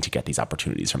was going to get these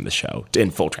opportunities from the show, in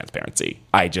full transparency.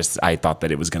 I thought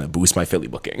that it was going to boost my Philly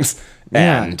bookings.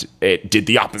 Yeah. And it did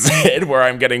the opposite, where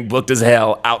I'm getting booked as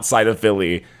hell outside of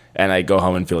Philly. And I go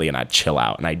home in Philly and I chill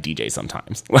out and I DJ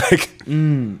sometimes. Like,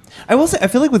 I will say, I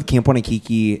feel like with Camp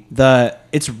Wanakiki,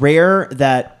 it's rare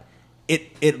that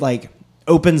it like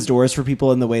opens doors for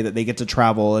people in the way that they get to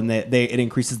travel and it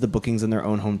increases the bookings in their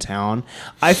own hometown.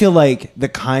 I feel like the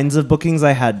kinds of bookings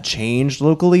I had changed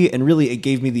locally, and really it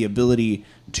gave me the ability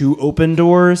to open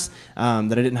doors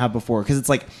that I didn't have before. Because it's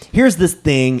like, here's this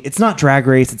thing. It's not Drag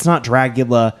Race. It's not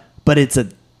Dragula, but it's a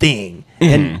thing.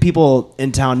 And people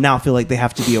in town now feel like they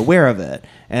have to be aware of it.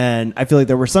 And I feel like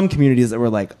there were some communities that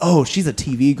were like, oh, she's a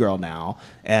TV girl now,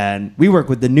 and we work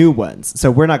with the new ones,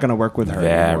 so we're not going to work with her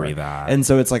anymore. And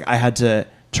so it's like I had to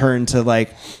turn to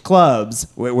like clubs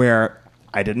where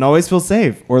I didn't always feel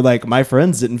safe, or like my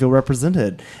friends didn't feel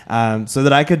represented, so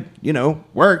that I could,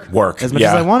 work as much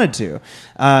as I wanted to.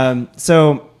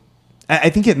 So I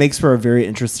think it makes for a very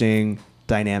interesting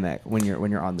dynamic when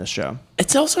you're on this show.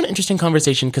 It's also an interesting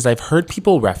conversation because I've heard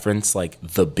people reference like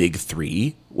the big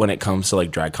three when it comes to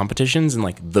like drag competitions, and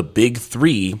like the big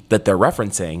three that they're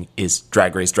referencing is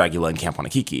Drag Race, Dragula, and Camp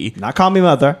Wanakiki. Not Call Me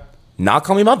Mother.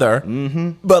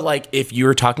 Mm-hmm. But like, if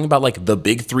you're talking about like the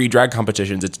big three drag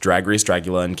competitions, it's Drag Race,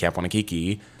 Dragula, and Camp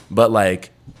Wanakiki. But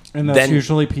like, and that's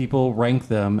usually people rank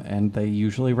them, and they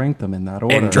usually rank them in that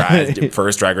order. And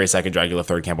first Drag Race, second Dragula,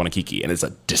 third Camp Wanakiki, and it's a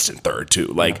distant third too.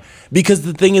 Like, because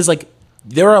the thing is, like,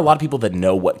 there are a lot of people that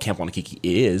know what Camp Wanakiki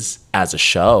is as a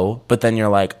show, but then you're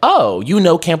like, oh, you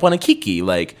know Camp Wanakiki,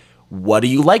 like, what do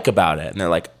you like about it? And they're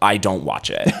like, I don't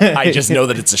watch it. I just know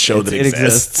that it's a show that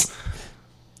exists.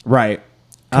 Right.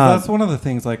 That's one of the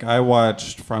things, like, I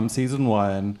watched from season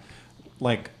 1.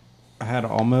 Like, I had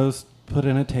almost put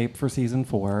in a tape for season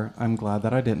 4. I'm glad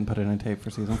that I didn't put in a tape for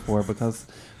season 4 because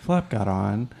Flap got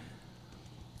on,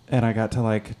 and I got to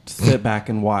like sit back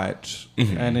and watch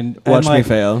and watch like, me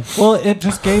fail. Well, it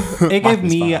just gave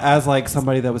me as like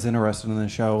somebody that was interested in the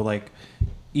show like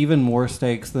even more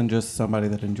stakes than just somebody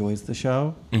that enjoys the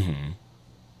show.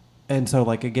 And so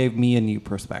like it gave me a new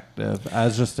perspective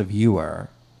as just a viewer.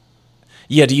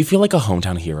 Yeah, do you feel like a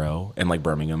hometown hero in like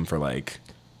Birmingham for like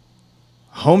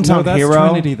hometown that's hero?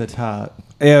 Trinity the Tot.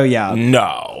 Oh yeah.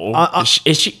 No,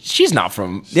 is she? She's not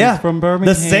from. She's from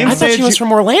Birmingham. The same I thought she was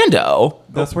from Orlando.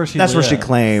 That's where she. That's where she lived.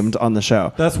 claimed on the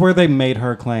show. That's where they made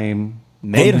her claim.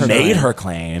 Made her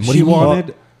claim. What do She you mean?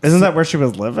 wanted. Isn't that where she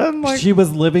was living? Like, She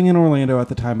was living in Orlando at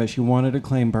the time, but she wanted to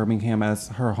claim Birmingham as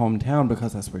her hometown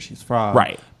because that's where she's from.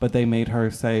 Right. But they made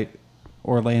her say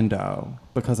Orlando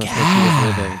because that's where she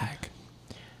was living.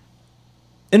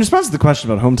 in response to the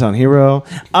question about hometown hero,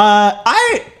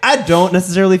 I don't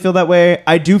necessarily feel that way.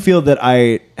 I do feel that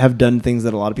I have done things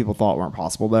that a lot of people thought weren't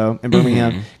possible though in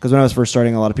Birmingham. Because when I was first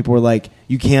starting, a lot of people were like,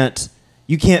 "You can't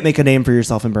make a name for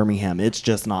yourself in Birmingham. It's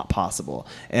just not possible."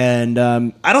 And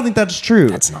I don't think that's true.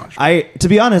 That's not true. To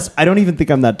be honest, I don't even think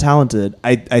I'm that talented.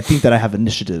 I think that I have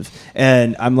initiative,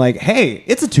 and I'm like, hey,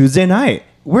 it's a Tuesday night.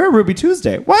 We're a Ruby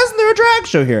Tuesday. Why isn't there a drag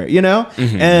show here? You know?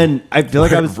 And I feel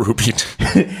like I was Ruby.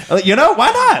 you know,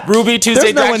 why not? Ruby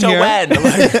Tuesday drag show when?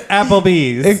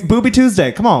 Applebee's. It's Booby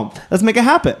Tuesday. Come on, let's make it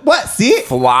happen. What? See?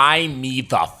 Fly me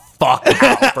the fuck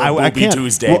out for I Booby can't.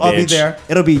 Tuesday, Well, I'll be bitch. there.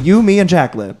 It'll be you, me, and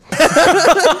Jacqueline.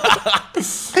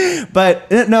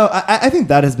 But no, I think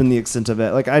that has been the extent of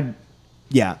it. Like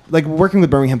like working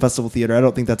with Birmingham Festival Theater, I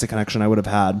don't think that's a connection I would have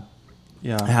had.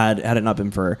 Yeah. Had it not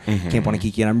been for Camp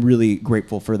Wanakiki, and I'm really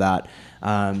grateful for that.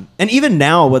 And even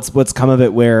now, what's come of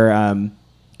it, where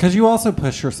Because you also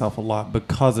push yourself a lot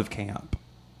because of camp.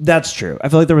 That's true. I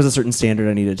feel like there was a certain standard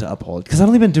I needed to uphold because I'd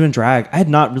only been doing drag. I had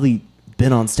not really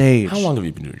been on stage. How long have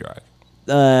you been doing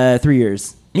drag? 3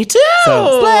 years. Me too.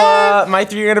 So, my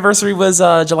 3-year anniversary was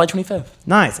July 25th.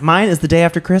 Nice. Mine is the day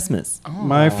after Christmas.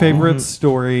 My favorite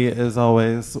story is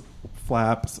always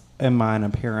Flaps and mine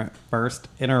apparent first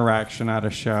interaction at a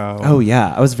show. Oh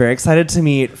yeah, I was very excited to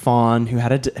meet Fawn, who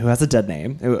has a dead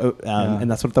name, and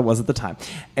that's what that was at the time.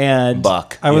 And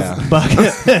Buck. I was Buck.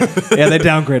 Yeah, they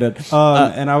downgraded.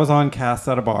 and I was on cast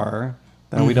at a bar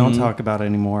that we don't talk about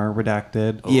anymore,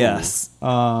 redacted. Yes.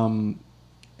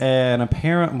 And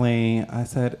apparently I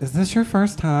said, "Is this your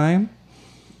first time?"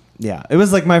 Yeah, it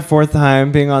was like my 4th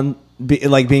time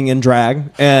being in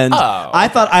drag, and I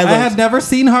thought I had never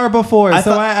seen her before,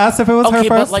 so I asked if it was her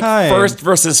first time. First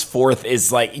versus fourth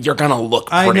is like you're gonna look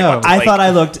I pretty know. much. I like, thought I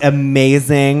looked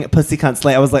amazing, pussy cunt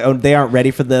slay. I was like, oh, they aren't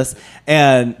ready for this.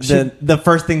 And then the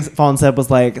first thing Fawn said was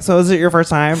like, so is it your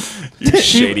first time? you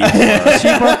shady.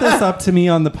 She brought this up to me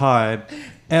on the pod,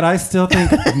 and I still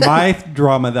think my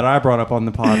drama that I brought up on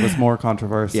the pod was more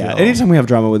controversial. Yeah. Anytime we have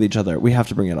drama with each other, we have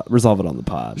to resolve it on the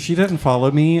pod. She didn't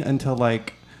follow me until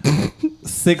like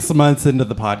 6 months into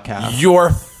the podcast.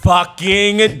 You're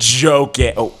fucking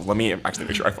joking. Oh, let me actually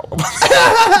make sure I follow.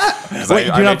 Wait,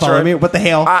 you're not following me? What the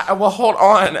hell? Well, hold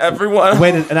on, everyone.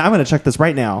 Wait, and I'm going to check this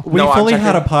right now. We No, I'm fully checking.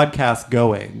 had a podcast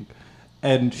going,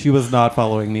 and she was not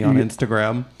following me on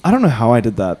Instagram. I don't know how I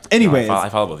did that. Anyways, I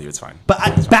follow both of you. It's fine.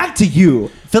 but back to you,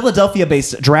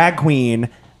 Philadelphia-based drag queen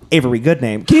Avery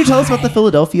Goodname. Can you tell us about the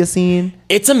Philadelphia scene?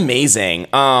 It's amazing.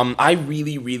 I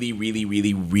really, really, really,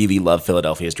 really, really love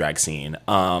Philadelphia's drag scene.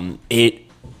 It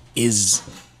is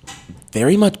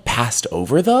very much passed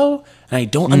over though, and I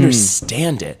don't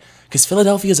understand it because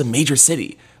Philadelphia is a major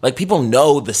city. Like people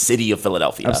know the city of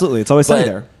Philadelphia. Absolutely, it's always sunny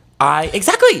But there.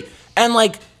 Exactly, and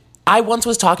like I once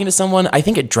was talking to someone, I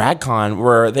think at DragCon,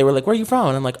 where they were like, "Where are you from?"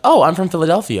 And I'm like, "Oh, I'm from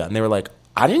Philadelphia," and they were like,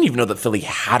 "I didn't even know that Philly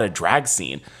had a drag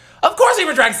scene." Of course we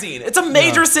have a drag scene. It's a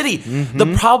major city.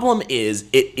 The problem is,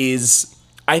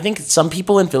 I think some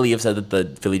people in Philly have said that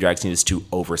the Philly drag scene is too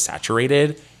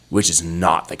oversaturated, which is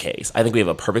not the case. I think we have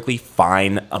a perfectly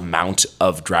fine amount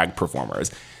of drag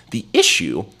performers. The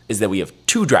issue is that we have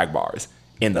 2 drag bars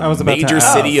in the major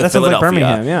city of that sounds like Philadelphia.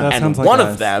 Birmingham, yeah. That And sounds like one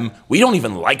us. of them, we don't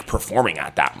even like performing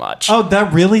at that much. Oh,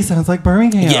 that really sounds like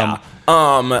Birmingham.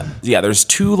 Yeah. There's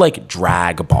 2 like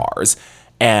drag bars.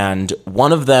 And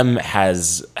one of them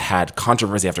has had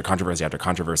controversy after controversy after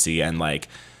controversy, and like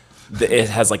it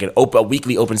has like a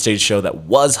weekly open stage show that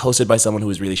was hosted by someone who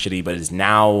was really shitty, but is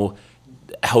now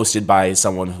hosted by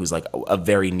someone who's like a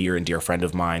very near and dear friend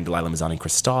of mine, Delilah Mazzani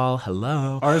Cristal.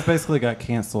 Hello. Ours basically got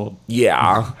canceled.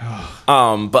 Yeah.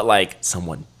 But like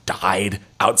someone died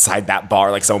outside that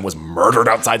bar, like someone was murdered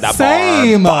outside that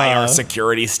Same. bar by our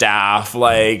security staff,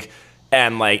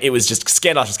 and like it was just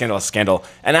scandal after scandal after scandal.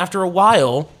 And after a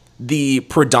while, the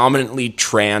predominantly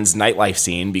trans nightlife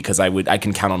scene, because I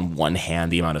can count on one hand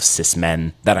the amount of cis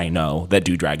men that I know that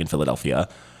do drag in Philadelphia,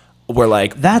 were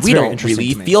like, That's we very don't interesting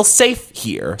really to me. feel safe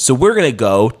here, so we're gonna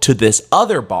go to this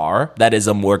other bar that is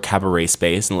a more cabaret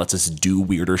space and lets us do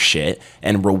weirder shit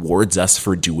and rewards us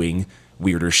for doing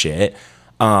weirder shit.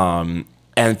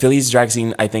 And Philly's drag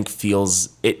scene, I think, feels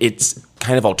it's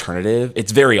kind of alternative.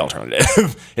 It's very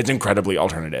alternative. It's incredibly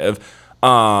alternative.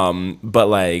 But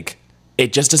like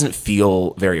it just doesn't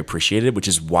feel very appreciated, which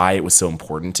is why it was so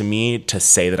important to me to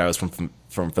say that I was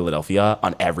from Philadelphia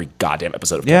on every goddamn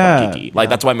episode of Top Geeky. Like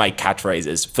that's why my catchphrase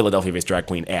is Philadelphia-based drag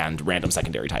queen and random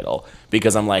secondary title,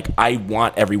 because I'm like, I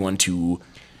want everyone to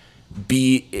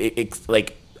be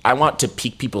like, I want to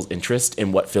pique people's interest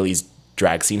in what Philly's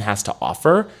drag scene has to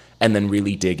offer, and then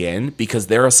really dig in, because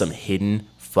there are some hidden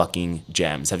fucking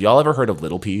gems. Have y'all ever heard of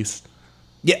Little Piece?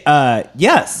 Yeah.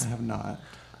 Yes. I have not.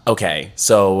 Okay,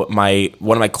 so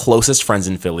one of my closest friends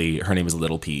in Philly, her name is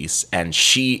Little Piece, and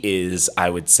she is, I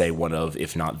would say, one of,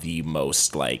 if not the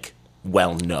most like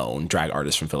well-known drag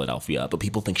artist from Philadelphia. But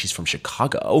people think she's from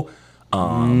Chicago.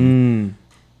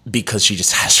 Because she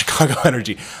just has Chicago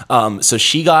energy. So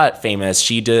she got famous.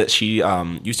 She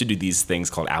used to do these things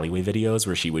called alleyway videos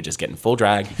where she would just get in full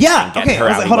drag. Yeah. And get Okay. in her I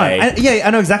was like, hold on. alleyway. I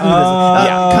know exactly what it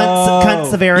is. Cunt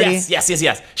severity.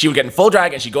 Yes. She would get in full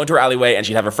drag and she'd go into her alleyway and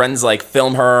she'd have her friends like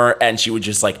film her, and she would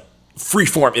just like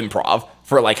freeform improv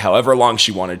for like however long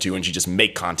she wanted to, and she'd just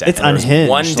make content. It's and there was unhinged,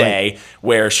 one like- day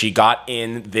where she got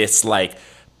in this like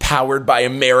Powered by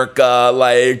America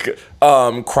like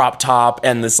crop top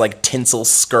and this like tinsel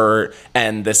skirt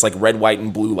and this like red, white,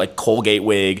 and blue like Colgate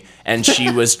wig, and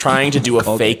she was trying to do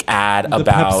a fake ad The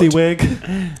about Pepsi wig.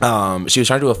 she was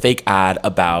trying to do a fake ad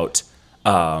about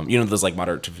Those like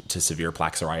moderate to severe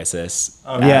plaque psoriasis.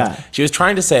 Yeah. She was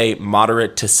trying to say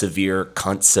moderate to severe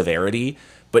cunt severity,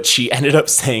 but she ended up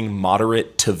saying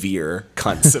moderate to severe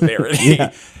cunt severity.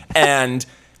 And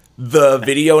the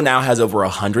video now has over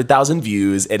 100,000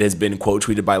 views. It has been quote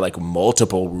tweeted by like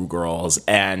multiple Rue girls,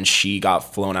 and she got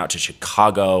flown out to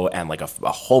Chicago and like a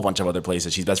whole bunch of other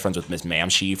places. She's best friends with Miss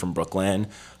Mamshi from Brooklyn,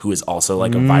 who is also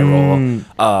like a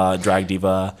viral drag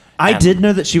diva. I did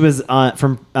know that she was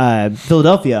from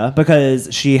Philadelphia because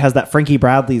she has that Frankie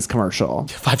Bradley's commercial.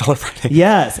 $5 Friday.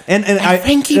 Yes, and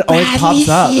Frankie it always pops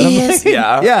up. And I'm like,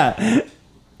 yeah.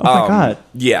 Oh my God.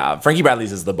 Yeah, Frankie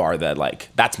Bradley's is the bar that like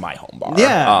that's my home bar.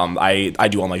 Yeah. I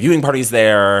do all my viewing parties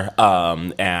there.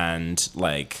 And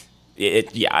like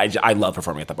I love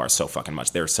performing at the bar so fucking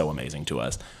much. They're so amazing to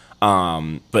us.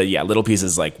 But yeah, Little Piece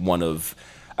is like one of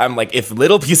I'm like, if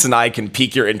Little Piece and I can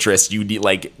pique your interest,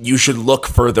 you should look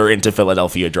further into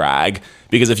Philadelphia drag,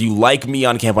 because if you like me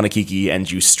on Camp Wanakiki and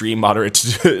you stream moderate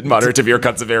to severe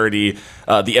cut severity,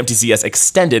 the MTCS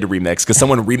extended remix, because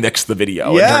someone remixed the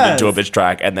video and turned it into a bitch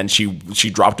track, and then she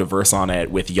dropped a verse on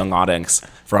it with Young Onyx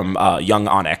from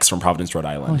Providence, Rhode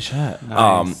Island. Holy shit!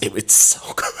 Nice. It's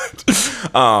so good.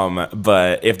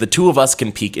 But if the two of us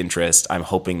can pique interest, I'm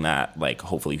hoping that like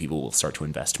hopefully people will start to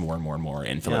invest more and more and more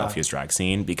in Philadelphia's drag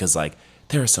scene, because like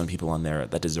there are some people on there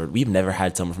that deserve. We've never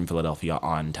had someone from Philadelphia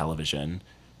on television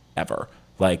ever.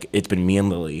 Like it's been me and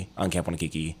Lily on Camp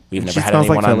Wanakiki. We've never had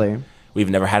anyone on. We've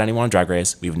never had anyone on Drag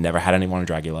Race. We've never had anyone on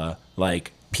Dragula.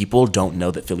 Like people don't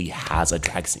know that Philly has a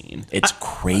drag scene. It's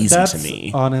crazy to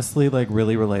me. Honestly, like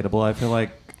really relatable. I feel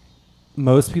like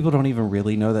most people don't even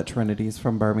really know that Trinity's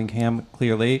from Birmingham.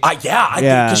 Clearly,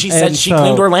 because she said she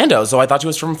claimed Orlando, so I thought she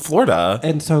was from Florida.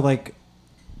 And so like,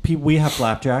 we have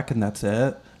Flapjack, and that's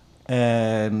it.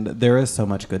 And there is so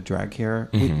much good drag here.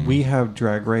 Mm-hmm. We have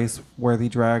Drag Race worthy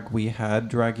drag. We had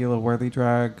Dragula worthy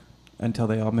drag until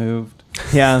they all moved.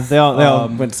 Yeah, they all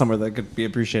went somewhere that could be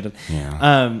appreciated.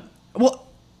 Yeah. Well,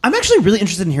 I'm actually really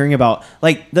interested in hearing about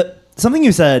like something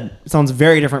you said sounds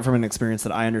very different from an experience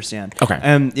that I understand. Okay.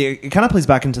 And it kind of plays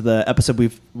back into the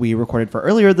episode we recorded for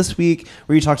earlier this week,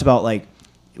 where you talked about like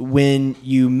when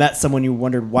you met someone, you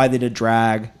wondered why they did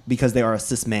drag because they are a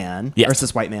cis man or a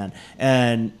cis white man.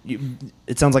 And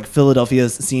it sounds like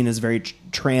Philadelphia's scene is very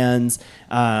trans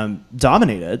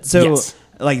dominated. So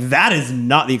like that is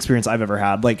not the experience I've ever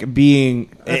had. Like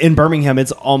being in Birmingham,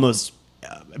 it's almost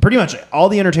pretty much all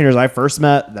the entertainers I first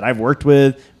met that I've worked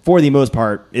with, for the most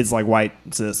part, it's like white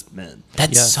cis men.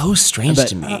 That's so strange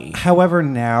to me. However,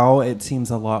 now it seems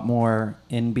a lot more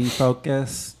NB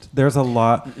focused. There's a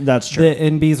lot. That's true. The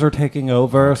NBs are taking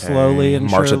over slowly and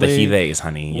March surely. of the he-theys,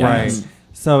 honey. Yes. Right.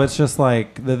 So it's just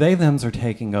like the they-thems are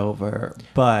taking over.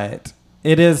 But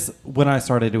it is, when I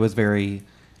started, it was very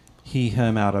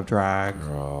he-him out of drag.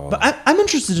 But I'm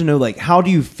interested to know, like, how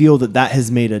do you feel that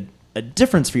has made a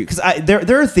difference for you? Because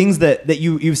there are things that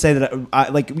you say that I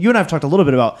like. You and I have talked a little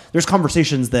bit about. There's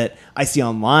conversations that I see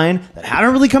online that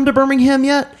haven't really come to Birmingham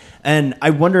yet, and I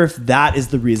wonder if that is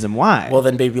the reason why. Well,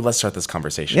 then, baby, let's start this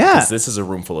conversation. Yeah, because this is a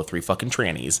room full of 3 fucking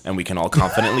trannies, and we can all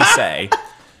confidently say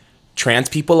trans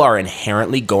people are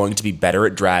inherently going to be better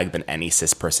at drag than any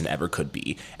cis person ever could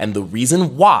be, and the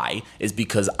reason why is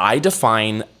because I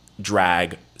define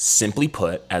drag, simply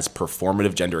put, as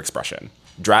performative gender expression.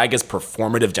 Drag is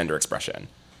performative gender expression.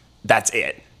 That's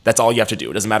it. That's all you have to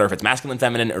do. It doesn't matter if it's masculine,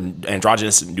 feminine, or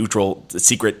androgynous, neutral,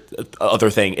 secret,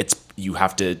 other thing. You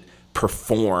have to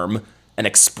perform an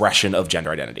expression of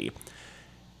gender identity.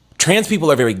 Trans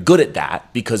people are very good at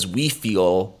that because we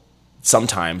feel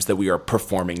sometimes that we are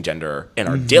performing gender in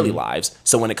our daily lives.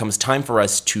 So when it comes time for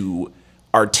us to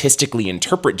artistically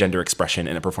interpret gender expression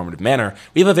in a performative manner,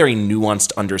 we have a very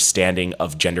nuanced understanding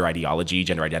of gender ideology,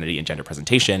 gender identity, and gender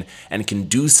presentation, and can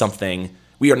do something.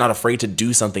 We are not afraid to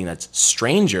do something that's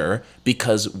stranger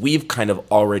because we've kind of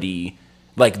already,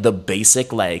 like, the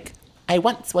basic, like, I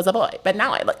once was a boy, but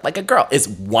now I look like a girl is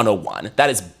 101. That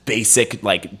is basic,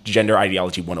 like, gender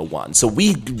ideology 101. So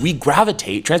we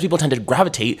gravitate, trans people tend to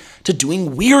gravitate to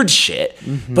doing weird shit,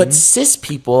 but cis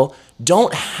people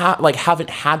haven't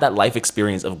had that life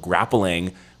experience of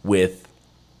grappling with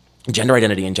gender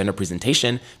identity and gender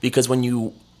presentation, because when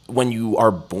you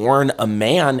are born a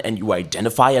man and you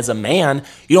identify as a man,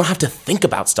 you don't have to think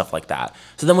about stuff like that.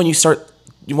 So then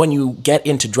when you get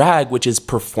into drag, which is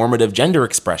performative gender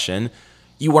expression,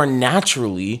 you are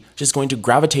naturally just going to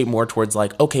gravitate more towards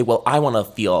like, okay, well, I want to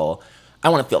feel femme, I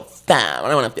want to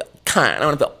feel cunt, I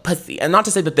want to feel pussy. And not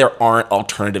to say that there aren't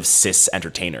alternative cis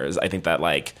entertainers. I think that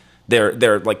like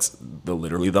they're like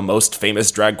literally the most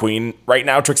famous drag queen right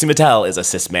now, Trixie Mattel, is a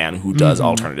cis man who does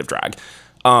alternative drag.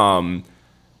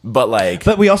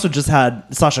 But we also just had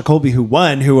Sasha Colby, who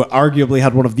won, who arguably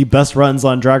had one of the best runs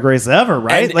on Drag Race ever,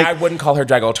 right? And I wouldn't call her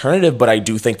drag alternative, but I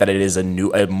do think that it is a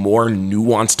more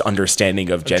nuanced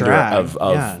understanding of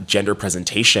gender gender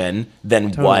presentation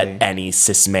than what any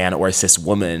cis man or cis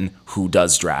woman who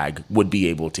does drag would be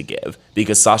able to give.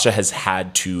 Because Sasha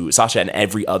and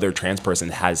every other trans person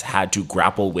has had to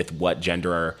grapple with what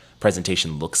gender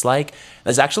presentation looks like.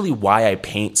 That's actually why I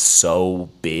paint so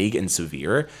big and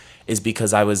severe. Is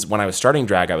because when I was starting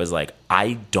drag, I was like,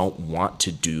 I don't want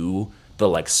to do the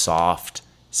like soft,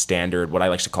 standard, what I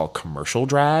like to call commercial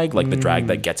drag, like the drag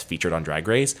that gets featured on Drag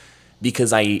Race.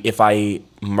 Because if I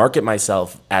market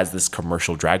myself as this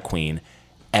commercial drag queen,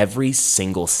 every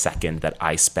single second that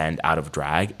I spend out of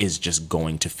drag is just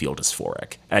going to feel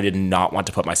dysphoric. And I did not want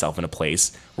to put myself in a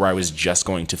place where I was just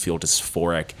going to feel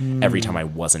dysphoric every time I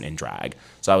wasn't in drag.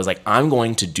 So I was like, I'm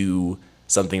going to do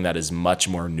something that is much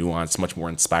more nuanced, much more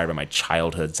inspired by my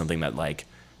childhood, something that like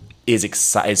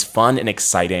is fun and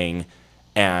exciting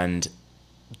and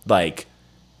like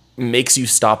makes you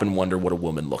stop and wonder what a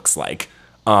woman looks like.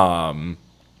 And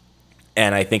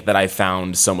I think that I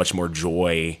found so much more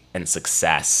joy and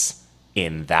success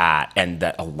in that, and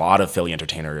that a lot of Philly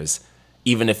entertainers,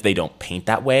 even if they don't paint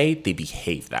that way, they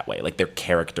behave that way. Like their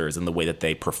characters and the way that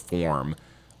they perform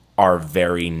are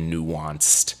very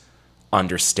nuanced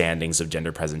understandings of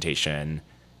gender presentation.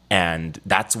 And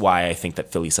that's why I think that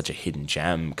Philly's such a hidden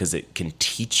gem, because it can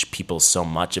teach people so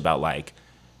much about like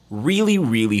really,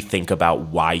 really think about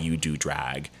why you do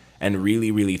drag, and really,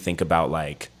 really think about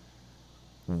like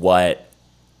what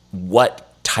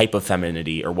type of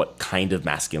femininity or what kind of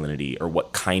masculinity or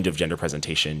what kind of gender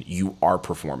presentation you are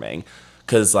performing.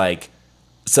 Because like,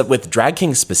 so with drag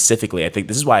kings specifically, I think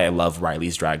this is why I love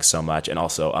Riley's drag so much, and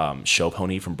also Show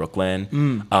Pony from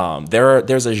Brooklyn.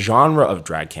 There's a genre of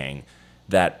drag king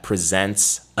that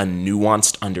presents a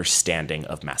nuanced understanding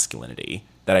of masculinity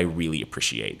that I really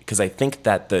appreciate, because I think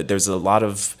that there's a lot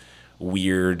of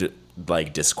weird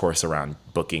like discourse around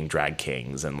booking drag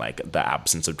kings and like the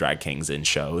absence of drag kings in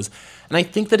shows, and I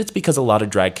think that it's because a lot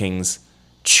of drag kings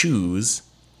choose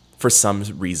for some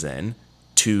reason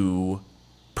to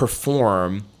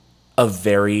perform a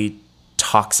very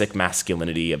toxic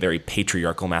masculinity, a very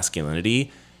patriarchal masculinity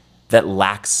that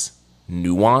lacks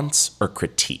nuance or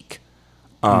critique.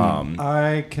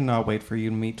 I cannot wait for you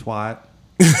to meet Twat.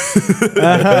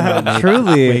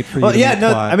 Truly. Well, yeah,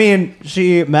 no, I mean,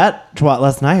 she met Twat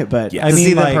last night, but yes. I mean,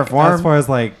 see them like, perform. as far as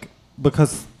like,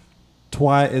 because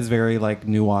Twat is very like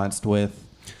nuanced with,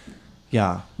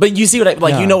 yeah. But you see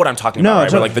what you know what I'm talking about,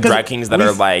 right? Where, like the drag kings that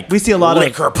are like, we see a lot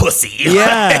lick of her pussy.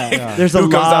 Yeah, there's a who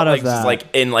comes lot out, of like, that. just, like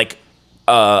in like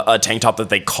a tank top that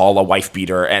they call a wife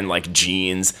beater and like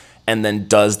jeans, and then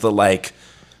does the like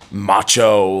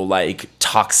macho, like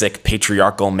toxic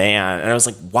patriarchal man. And I was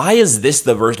like, why is this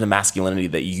the version of masculinity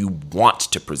that you want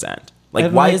to present? Like,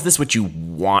 And, why like, is this what you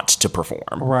want to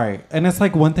perform? Right. And it's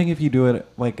like one thing if you do it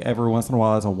like every once in a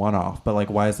while as a one-off, but like,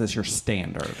 why is this your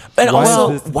standard? And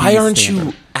also, is this why the aren't standard?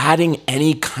 you adding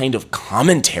any kind of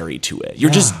commentary to it?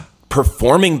 You're just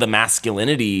performing the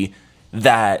masculinity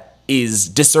that is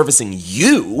disservicing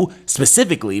you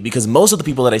specifically, because most of the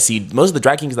people that I see, most of the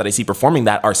drag kings that I see performing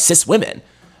that are cis women.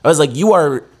 I was like, you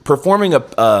are performing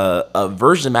a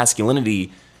version of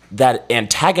masculinity that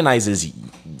antagonizes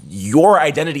your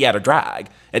identity out of drag.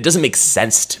 It doesn't make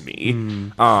sense to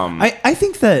me. I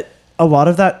think that a lot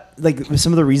of that, like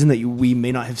some of the reason that we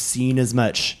may not have seen as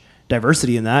much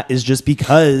diversity in that is just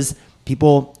because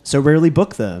people so rarely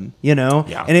book them, you know?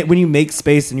 Yeah. And when you make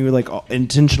space and you like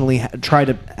intentionally try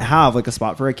to have like a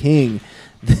spot for a king,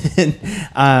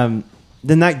 then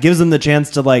that gives them the chance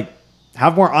to like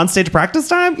have more onstage practice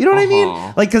time. You know what I mean?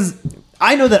 Like, because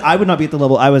I know that I would not be at the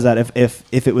level I was at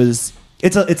if it was.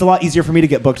 It's a lot easier for me to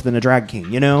get booked than a drag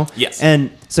king, you know? Yes.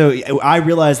 And so I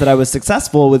realized that I was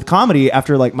successful with comedy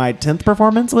after like my 10th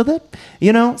performance with it,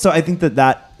 you know? So I think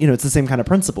that, you know, it's the same kind of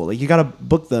principle. Like you got to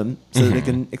book them so that they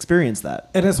can experience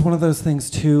that. And it's one of those things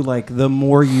too, like the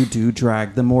more you do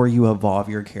drag, the more you evolve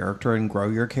your character and grow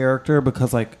your character,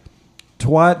 because like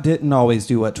Twat didn't always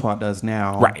do what Twat does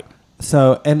now. Right.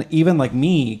 So, and even like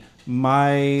me,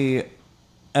 my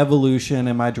evolution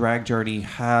and my drag journey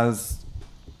has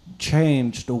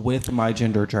changed with my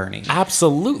gender journey.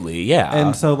 Absolutely, yeah.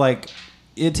 And so like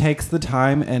it takes the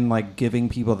time and like giving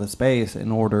people the space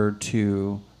in order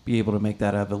to be able to make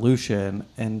that evolution,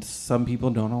 and some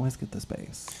people don't always get the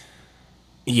space.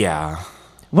 Yeah.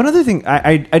 One other thing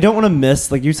I don't want to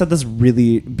miss, like you said this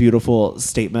really beautiful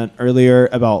statement earlier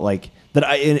about like that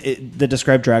that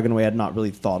described drag in a way I had not really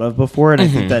thought of before, and I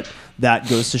think that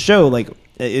goes to show like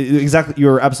exactly,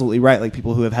 you're absolutely right, like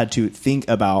people who have had to think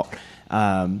about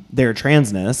their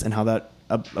transness and how that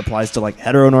applies to like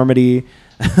heteronormity,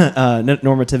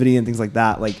 normativity, and things like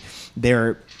that. Like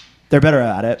they're better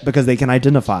at it because they can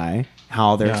identify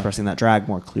how they're expressing that drag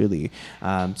more clearly. So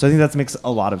I think that makes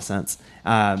a lot of sense.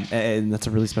 And that's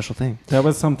a really special thing. That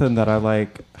was something that I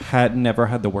like had never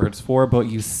had the words for, but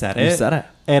you said it. You said it.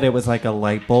 And it was like a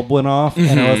light bulb went off.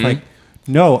 And I was like,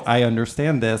 no, I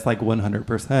understand this like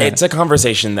 100%. It's a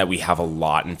conversation that we have a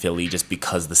lot in Philly just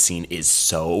because the scene is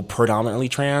so predominantly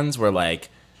trans, where like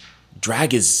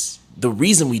the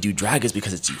reason we do drag is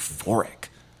because it's euphoric.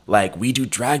 Like we do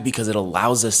drag because it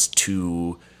allows us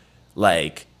to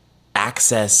like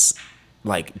access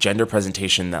like gender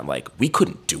presentation that like we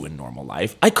couldn't do in normal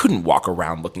life. I couldn't walk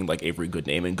around looking like Avery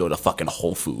Goodname and go to fucking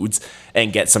Whole Foods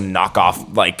and get some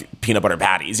knockoff like peanut butter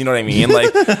patties. You know what I mean?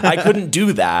 Like I couldn't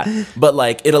do that. But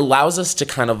like it allows us to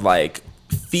kind of like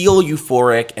feel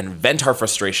euphoric and vent our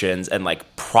frustrations and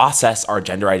like process our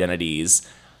gender identities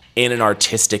in an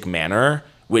artistic manner,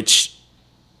 which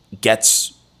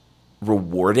gets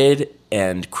rewarded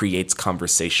and creates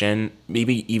conversation.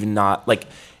 Maybe even not like,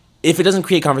 if it doesn't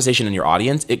create conversation in your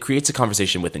audience, it creates a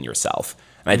conversation within yourself.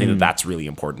 And I think that that's really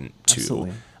important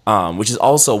too. Which is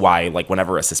also why, like,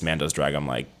 whenever a cis man does drag, I'm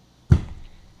like,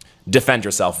 defend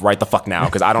yourself right the fuck now,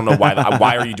 because I don't know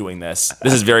why are you doing this?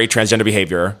 This is very transgender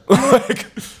behavior.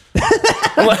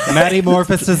 Maddie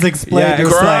Morphosis, explain. Yeah,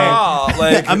 yourself.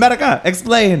 like America,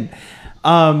 explain.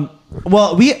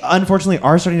 Well, we unfortunately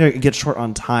are starting to get short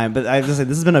on time, but I have to say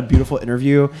this has been a beautiful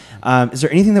interview. Is there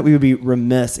anything that we would be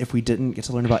remiss if we didn't get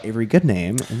to learn about Avery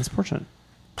Goodname in this portion?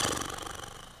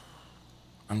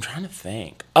 I'm trying to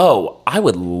think. Oh, I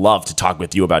would love to talk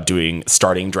with you about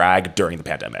starting drag during the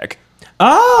pandemic.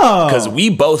 Oh, because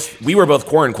we were both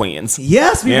quarantine queens.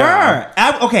 Yes, we were.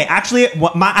 Okay, actually,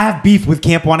 I have beef with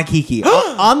Camp Wanakiki.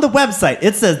 On the website,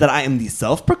 it says that I am the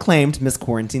self-proclaimed Miss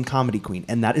Quarantine Comedy Queen,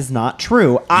 and that is not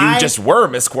true. You just were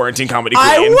Miss Quarantine Comedy Queen.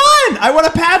 I won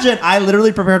a pageant. I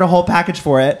literally prepared a whole package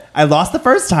for it. I lost the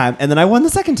first time, and then I won the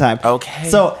second time. Okay.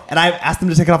 So, and I asked them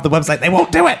to take it off the website. They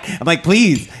won't do it. I'm like,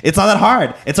 please, it's not that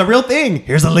hard. It's a real thing.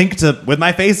 Here's a link with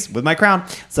my face, with my crown.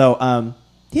 So,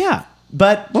 yeah.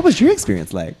 But what was your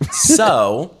experience like?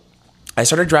 So, I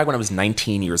started drag when I was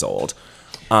 19 years old.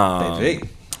 Baby.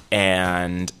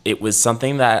 And it was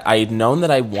something that I had known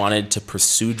that I wanted to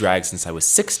pursue drag since I was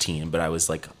 16, but I was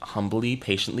like humbly,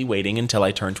 patiently waiting until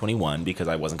I turned 21 because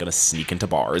I wasn't going to sneak into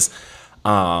bars.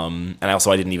 And I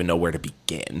didn't even know where to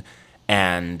begin.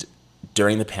 And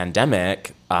during the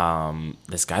pandemic,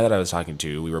 this guy that I was talking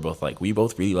to, we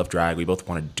both really love drag. We both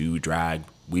want to do drag.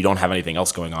 We don't have anything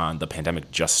else going on. The pandemic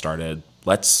just started.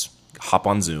 Let's hop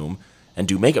on Zoom and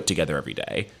do makeup together every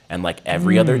day. And like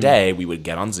every other day, we would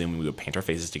get on Zoom and we would paint our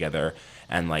faces together.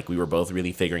 And like we were both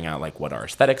really figuring out like what our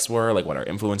aesthetics were, like what our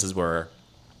influences were.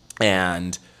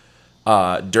 And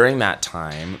during that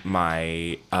time,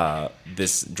 my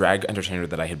this drag entertainer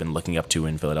that I had been looking up to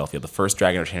in Philadelphia, the first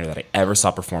drag entertainer that I ever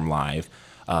saw perform live,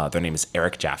 their name is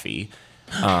Eric Jaffe.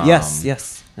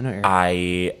 Yes, I know Eric.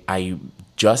 I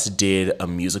just did a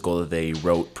musical that they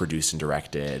wrote, produced, and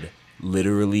directed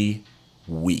literally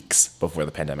weeks before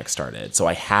the pandemic started. So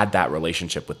I had that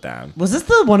relationship with them. Was this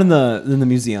the one in the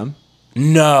museum?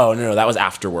 No, that was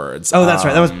afterwards. Oh, that's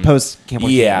right. That was post Camp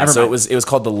Wanakiki. Yeah, so it was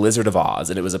called The Lizard of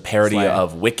Oz, and it was a parody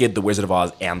of Wicked, The Wizard of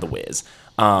Oz, and The Wiz.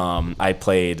 I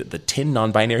played the tin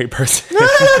non-binary person,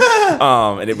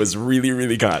 and it was really,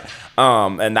 really good.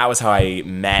 And that was how I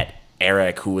met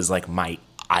Eric, who was like my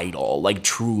idol, like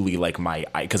truly like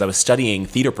because I was studying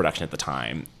theater production at the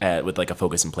time with like a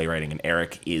focus in playwriting, and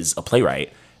Eric is a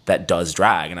playwright that does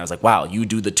drag, and I was like, wow, you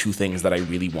do the two things that I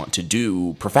really want to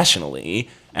do professionally,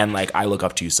 and like I look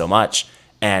up to you so much.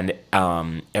 And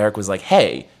Eric was like,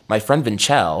 hey, my friend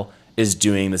Vinchelle is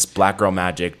doing this Black Girl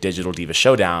Magic Digital Diva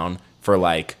Showdown for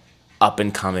like up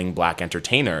and coming black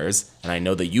entertainers, and I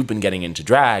know that you've been getting into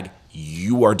drag,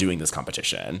 you are doing this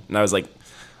competition. And I was like,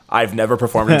 I've never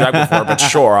performed in drag before, but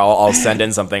sure, I'll send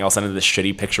in something. I'll send in this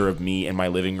shitty picture of me in my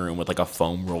living room with like a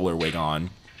foam roller wig on.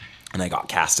 And I got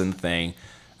cast in the thing.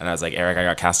 And I was like, Eric, I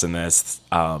got cast in this.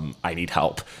 I need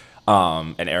help.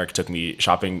 And Eric took me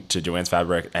shopping to Joann's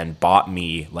Fabric and bought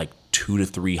me like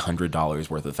 $200 to $300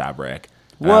 worth of fabric.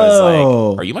 And Whoa. I was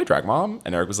like, are you my drag mom?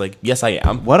 And Eric was like, yes, I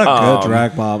am. What a good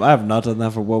drag mom. I have not done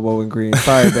that for Wowo and Green.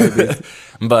 Sorry, baby.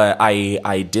 But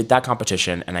I did that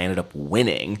competition, and I ended up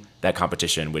winning that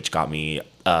competition, which got me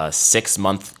a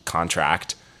 6-month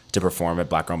contract to perform at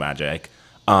Black Girl Magic.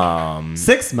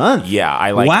 6 months.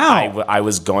 Yeah, Wow. I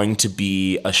was going to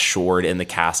be assured in the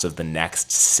cast of the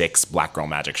next 6 Black Girl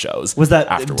Magic shows. Was that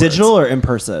afterwards. digital or in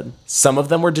person? Some of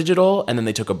them were digital, and then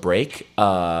they took a break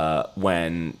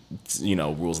when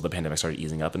rules of the pandemic started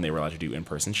easing up, and they were allowed to do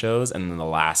in-person shows. And then the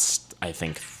last, I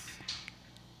think,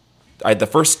 the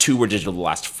first 2 were digital. The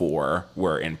last 4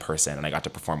 were in person, and I got to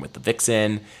perform with the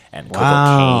Vixen and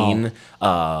Coco Kane,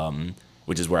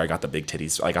 which is where I got the big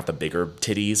titties. I got the bigger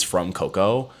titties from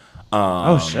Coco.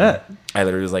 Oh shit! I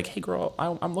literally was like, "Hey girl,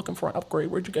 I'm looking for an upgrade.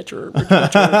 Where'd you get your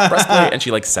breastplate?" And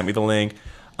she like sent me the link.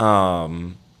 But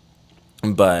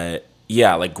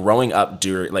yeah, like growing up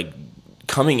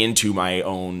coming into my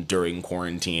own during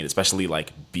quarantine, especially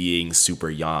like being super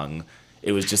young,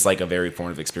 it was just like a very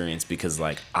formative experience because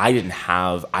like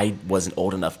I wasn't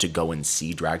old enough to go and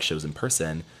see drag shows in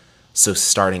person. So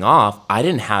starting off, I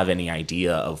didn't have any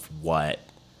idea of what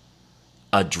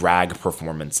a drag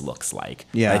performance looks like.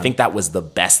 Yeah. And I think that was the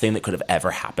best thing that could have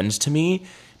ever happened to me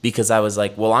because I was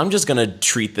like, well, I'm just going to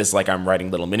treat this like I'm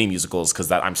writing little mini musicals because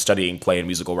I'm studying play and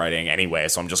musical writing anyway.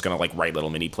 So I'm just going to like write little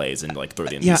mini plays and like throw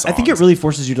them in these songs. I think it really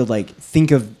forces you to like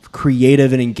think of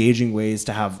creative and engaging ways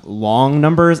to have long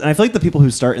numbers. And I feel like the people who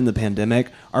start in the pandemic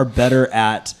are better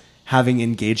at having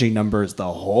engaging numbers the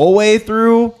whole way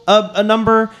through a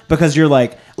number because you're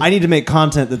like, I need to make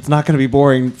content that's not going to be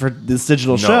boring for this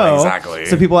digital show. Exactly.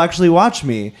 So people actually watch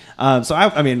me. So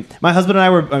I mean, my husband and I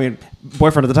were,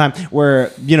 boyfriend at the time,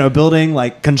 were, building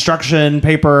like construction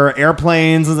paper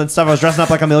airplanes and stuff. I was dressing up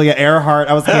like Amelia Earhart.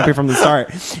 I was happy from the start.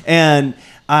 And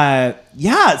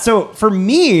so for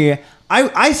me,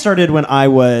 I started when I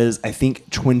was, I think,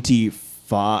 25.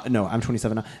 No, I'm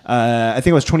 27 now. I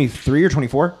think I was 23 or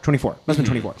 24. 24. Must have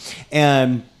been 24.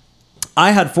 And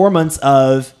I had 4 months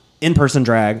of in-person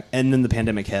drag, and then the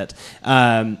pandemic hit.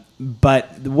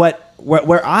 But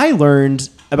where I learned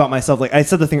about myself, like I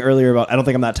said the thing earlier about I don't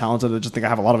think I'm that talented. I just think I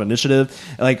have a lot of initiative.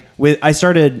 Like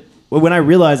when I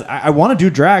realized I want to do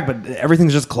drag, but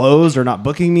everything's just closed or not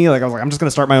booking me, like I was like, I'm just going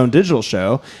to start my own digital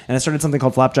show. And I started something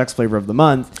called Flapjack's Flavor of the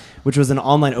Month, which was an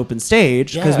online open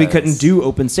stage because we couldn't do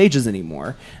open stages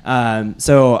anymore.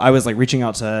 So I was like reaching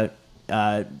out to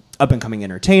up and coming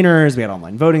entertainers. We had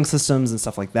online voting systems and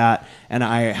stuff like that. And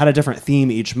I had a different theme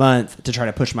each month to try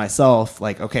to push myself.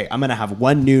 Like, okay, I'm going to have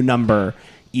one new number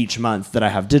each month that I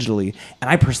have digitally, and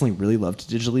I personally really loved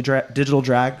digital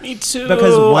drag. Me too.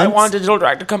 Because I want digital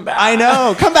drag to come back. I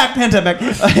know, come back, pandemic.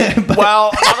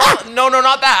 Well, no,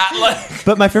 not that.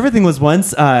 But my favorite thing was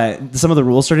once some of the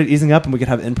rules started easing up and we could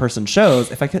have in-person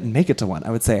shows. If I couldn't make it to one,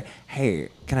 I would say, "Hey,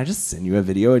 can I just send you a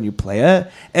video and you play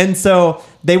it?" And so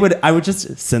I would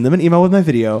just send them an email with my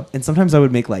video, and sometimes I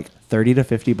would make like $30 to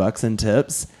 $50 in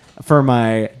tips for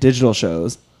my digital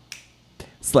shows.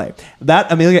 Slay.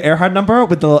 That Amelia Earhart number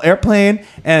with the little airplane,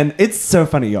 and it's so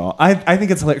funny, y'all. I think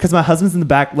it's hilarious because my husband's in the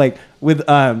back, like with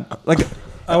Oh,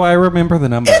 I remember the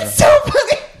number. It's so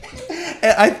funny.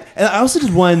 And I also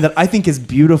did one that I think is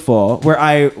beautiful, where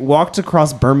I walked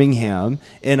across Birmingham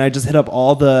and I just hit up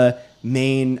all the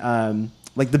main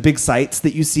like the big sites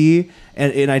that you see,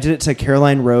 and I did it to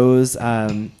Caroline Rose,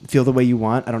 "Feel the Way You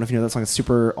Want." I don't know if you know that song. It's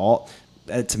super alt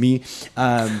to me.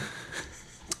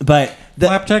 But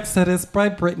Flapjack said it's by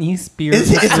Britney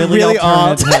Spears. It's really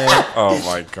alternative. Oh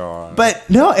my god! But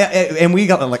no, and we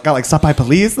got stopped by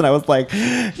police, and I was like,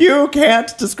 "You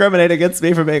can't discriminate against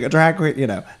me for being a drag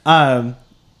queen,"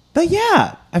 But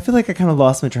yeah, I feel like I kind of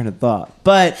lost my train of thought.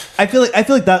 But I feel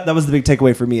like that was the big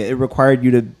takeaway for me. It required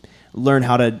you to learn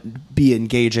how to be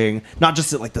engaging, not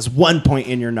just at like this one point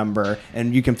in your number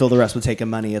and you can fill the rest with taking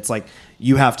money. It's like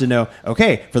you have to know,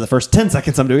 okay, for the first 10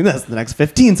 seconds I'm doing this, the next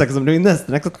 15 seconds I'm doing this,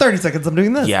 the next 30 seconds I'm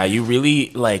doing this. Yeah, you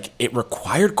really it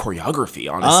required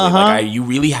choreography, honestly. You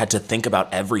really had to think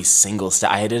about every single step.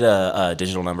 I did a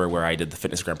digital number where I did the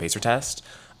Fitness Gram Pacer test.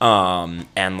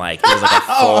 And like it was like a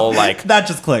full that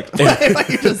just clicked.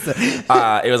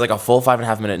 It was like a full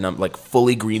 5.5 minute number, like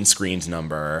fully green screened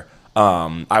number.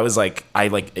 I almost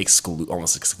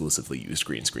exclusively used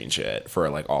green screen shit for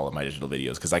like all of my digital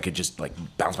videos because I could just like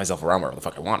bounce myself around wherever the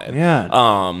fuck I wanted. Yeah.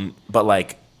 But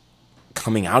like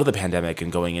coming out of the pandemic and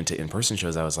going into in-person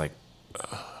shows, I was like,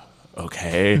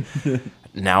 okay.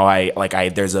 Now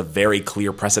there's a very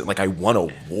clear precedent. Like I won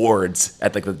awards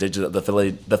at like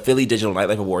the Philly Digital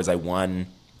Nightlife Awards. I won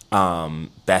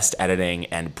Best Editing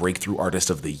and Breakthrough Artist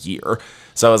of the Year.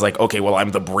 So I was like, okay, well,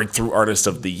 I'm the Breakthrough Artist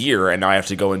of the Year, and now I have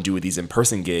to go and do these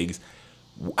in-person gigs.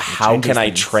 How can I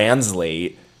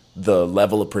translate the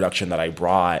level of production that I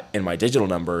brought in my digital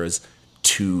numbers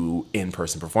to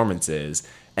in-person performances?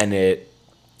 And it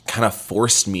kind of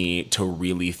forced me to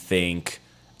really think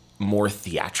more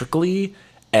theatrically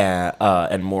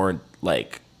and more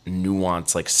like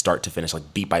nuance, like start to finish,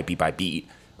 like beat by beat by beat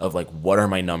of like what are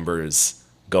my numbers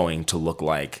going to look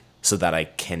like so that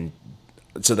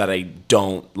I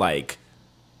don't like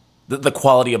the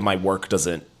quality of my work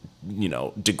doesn't,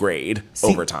 degrade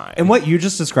over time. And what you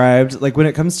just described, like when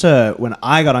it comes to when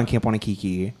I got on Camp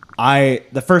Wanakiki,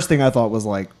 the first thing I thought was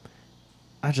like,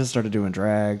 I just started doing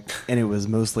drag and it was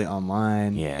mostly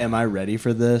online. Yeah. Am I ready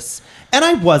for this? And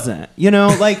I wasn't,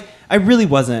 like I really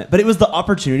wasn't, but it was the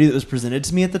opportunity that was presented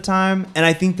to me at the time. And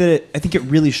I think it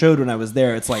really showed when I was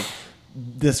there. It's like,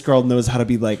 this girl knows how to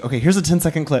be like, okay, here's a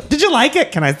 10-second clip. Did you like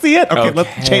it? Can I see it? Okay.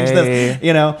 Let's change this,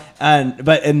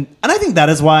 and I think that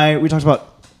is why we talked about,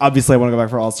 obviously I want to go back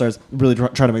for All Stars, really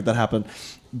try to make that happen.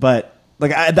 But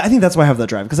like, I think that's why I have that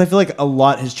drive. Cause I feel like a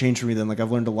lot has changed for me then. Like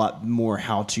I've learned a lot more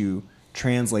how to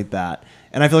translate that.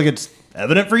 And I feel like it's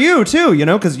evident for you too,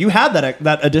 cause you had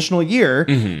that additional year,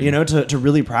 to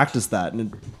really practice that.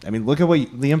 And I mean, look at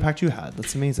the impact you had.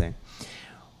 That's amazing.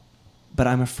 But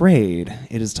I'm afraid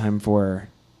it is time for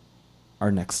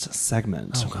our next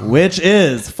segment, which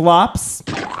is Flops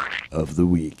of the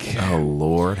Week. Oh,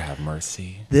 Lord have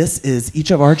mercy. This is each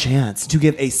of our chance to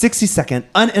give a 60-second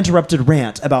uninterrupted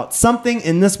rant about something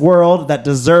in this world that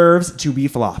deserves to be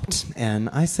flopped. And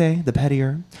I say the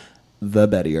pettier, the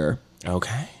bettier.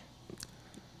 Okay.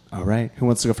 All right. Who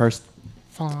wants to go first?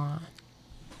 Fawn,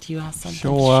 do you have something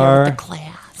Sure. to share with the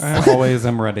class? I always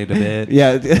am ready to bitch.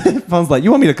 Yeah. Fawn's like,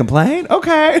 you want me to complain?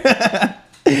 Okay.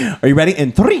 Are you ready?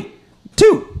 In 3,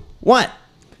 2, 1.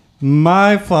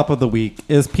 My flop of the week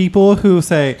is people who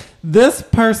say, this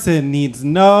person needs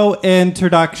no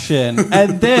introduction,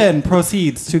 and then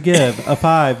proceeds to give a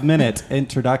 5-minute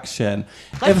introduction.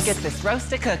 Let's get this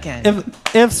roasted cooking.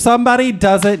 If somebody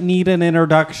doesn't need an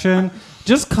introduction,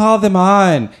 just call them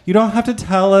on. You don't have to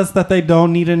tell us that they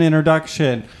don't need an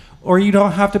introduction. Or you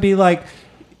don't have to be like,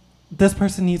 this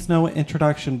person needs no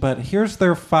introduction, but here's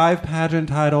their 5 pageant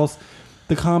titles,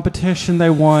 the competition they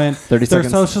won, 30 their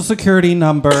seconds. social security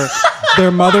number,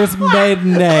 their mother's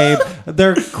maiden name,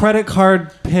 their credit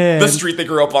card pin, The street they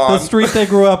grew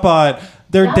up on.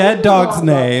 Their dead dog's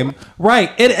name.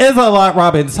 Right. It is a lot,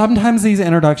 Robin. Sometimes these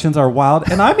introductions are wild.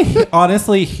 And I'm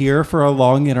honestly here for a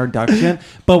long introduction.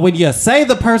 But when you say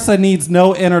the person needs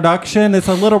no introduction, it's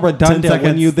a little 10 redundant when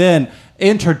seconds. you then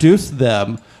introduce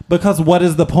them. Because what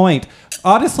is the point?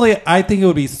 Honestly, I think it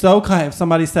would be so kind if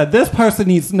somebody said, this person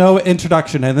needs no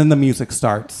introduction, and then the music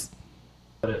starts.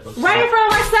 Ready for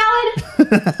my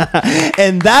salad?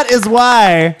 And that is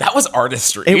why That was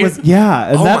artistry. it was, yeah.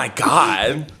 And Oh that, my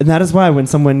God. And that is why when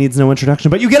someone needs no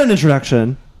introduction, but you get an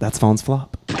introduction, that's Fawn's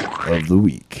flop of the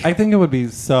week. I think it would be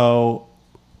so...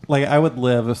 Like, I would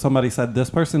live if somebody said, this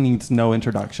person needs no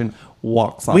introduction,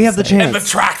 walks on We have the stage. And the chance.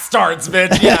 track starts,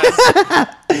 bitch.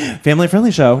 Yes. Family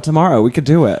friendly show tomorrow. We could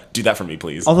do it. Do that for me,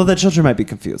 please. Although the children might be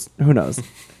confused. Who knows?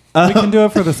 We can do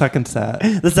it for the second set.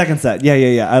 The second set.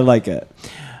 Yeah. I like it.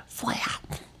 Flap.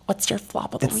 What's your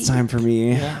flop of the It's week? time for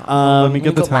me. Let me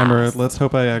get the go timer. last. Let's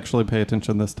hope I actually pay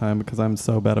attention this time because I'm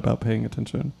so bad about paying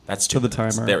attention. That's to 2 the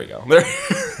minutes. timer. There we go.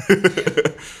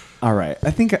 All right. I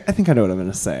think I know what I'm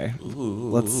going to say.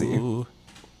 Let's see. You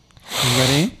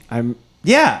ready?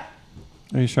 Yeah.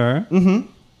 Are you sure? Mm-hmm.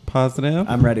 Positive?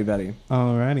 I'm ready, Betty.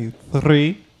 Alrighty.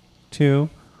 3, 2,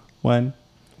 1,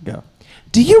 go.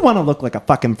 Do you want to look like a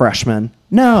fucking freshman?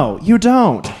 No, you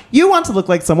don't. You want to look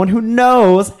like someone who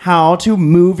knows how to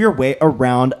move your way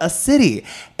around a city.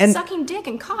 And Sucking dick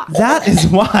and cock. that is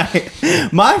why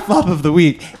my flop of the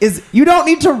week is you don't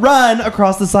need to run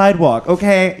across the sidewalk,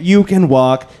 okay? You can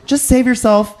walk. Just save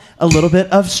yourself a little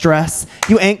bit of stress.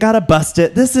 You ain't gotta bust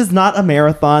it. This is not a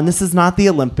marathon. This is not the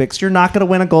Olympics. You're not gonna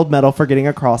win a gold medal for getting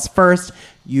across first.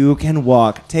 You can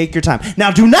walk. Take your time.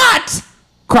 Now, do not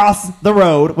cross the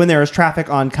road when there is traffic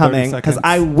oncoming, because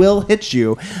I will hit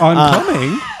you.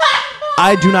 Oncoming?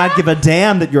 I do not give a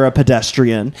damn that you're a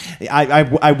pedestrian.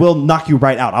 I will knock you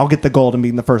right out. I'll get the gold and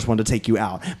being the first one to take you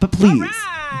out. But please,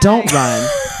 don't run.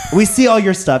 We see all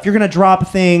your stuff. You're going to drop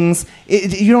things.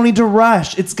 You don't need to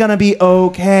rush. It's going to be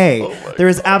okay. There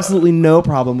is absolutely no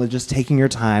problem with just taking your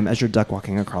time as you're duck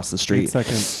walking across the street. 8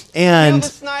 seconds.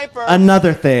 And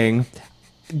another thing,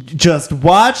 just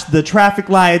watch the traffic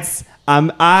lights.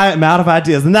 I'm out of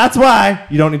ideas. And that's why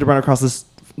you don't need to run across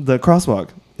the crosswalk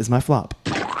is my flop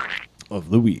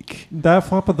of the week. That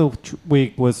flop of the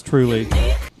week was truly...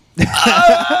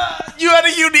 You had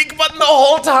a unique button the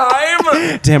whole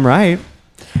time. Damn right.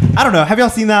 I don't know. Have y'all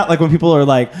seen that? Like when people are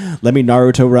like, let me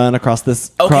Naruto run across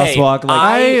this Okay, crosswalk.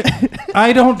 Like,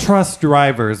 I don't trust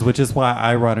drivers, which is why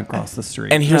I run across the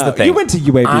street. And here's the thing. you went to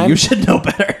UAB. I'm- You should know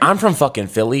better. I'm from fucking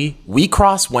Philly. We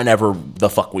cross whenever the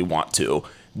fuck we want to.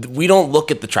 We don't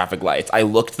look at the traffic lights. I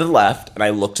look to the left and I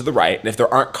look to the right. And if there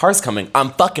aren't cars coming, I'm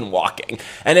fucking walking.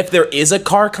 And if there is a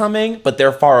car coming, but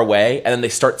they're far away, and then they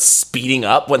start speeding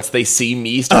up once they see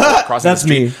me start crossing That's the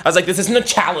street. me. I was like, this isn't a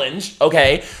challenge,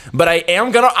 okay? But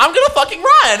I'm gonna fucking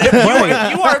run.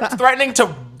 If you are threatening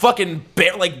to fucking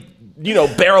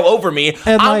barrel over me,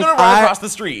 And, I'm like, gonna run across the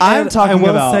street. I'm talking I will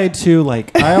about- say too,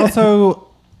 like I also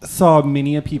saw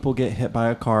many of people get hit by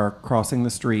a car crossing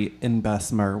the street in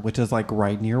Bessemer, which is like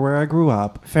right near where I grew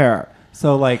up. Fair.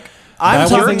 So like I'm that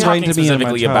You're was ingrained talking to me in my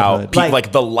specifically childhood. about people,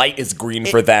 like the light is green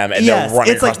for them and Yes, they're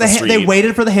running it's across like the street. they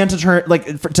waited for the hand to turn,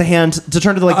 to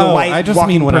turn to the Oh, white. I just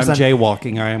walking mean when person. I'm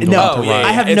jaywalking, I am the No, one to yeah, run.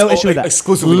 I have It's no issue with that.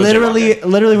 exclusively the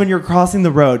literally, when you're crossing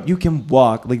the road, you can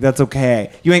walk. Like that's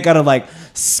okay. You ain't gotta like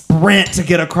sprint to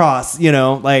get across.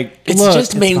 Like It's look,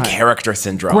 just main fine. character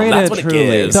syndrome. Granted, That's what it truly.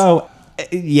 is. So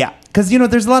Yeah, because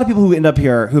there's a lot of people who end up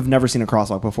here who've never seen a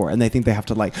crosswalk before, and they think they have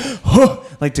to like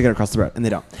to get across the road, and they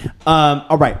don't.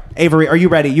 All right, Avery, are you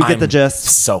ready? You get the I'm gist.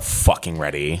 so fucking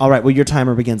ready. All right, well, your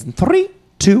timer begins in 3,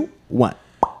 2, 1.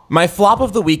 My flop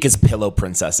of the week is pillow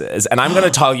princesses, and I'm gonna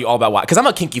tell you all about why. Because I'm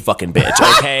a kinky fucking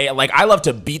bitch, okay? Like I love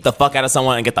to beat the fuck out of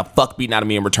someone and get the fuck beaten out of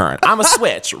me in return. I'm a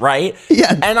switch, right?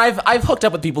 Yeah. And I've hooked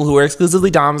up with people who are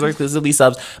exclusively doms or exclusively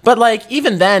subs, but like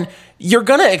even then, you're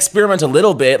gonna experiment a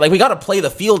little bit. Like we gotta play the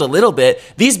field a little bit.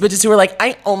 These bitches who are like,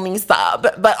 I only sub,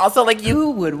 but also like you,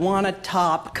 Who would want a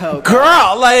top coat?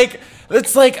 girl, like.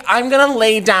 It's like, I'm gonna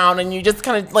lay down and you just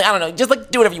kind of, like, I don't know, just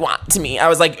like do whatever you want to me. I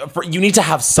was like, you need to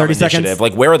have some 30 initiative. seconds.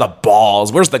 Like, where are the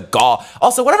balls? Where's the gall?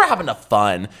 Also, whatever happened to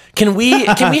fun? Can we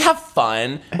have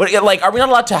fun? Like, are we not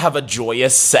allowed to have a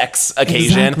joyous sex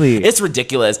occasion? Exactly. It's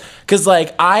ridiculous. Because,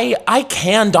 like, I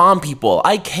can dom people.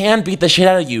 I can beat the shit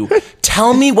out of you.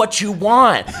 Tell me what you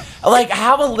want. Like,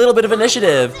 have a little bit of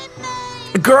initiative.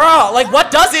 Girl, like, what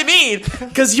does it mean?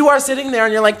 Because you are sitting there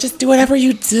and you're like, just do whatever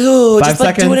you do. 5 Just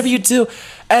like do seconds. whatever you do.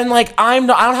 And like, I don't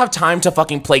have time to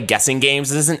fucking play guessing games.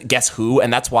 This isn't Guess Who,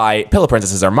 and that's why pillow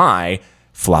princesses are my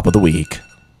flop of the week.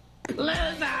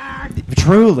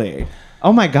 Truly.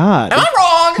 Oh my God. Am I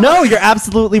wrong? No, you're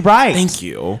absolutely right. Thank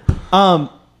you.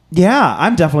 Yeah,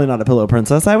 I'm definitely not a pillow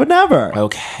princess. I would never.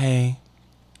 Okay.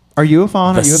 Are you a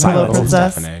fawn? The Are you a pillow silence is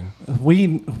princess? deafening.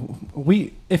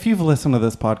 we if you've listened to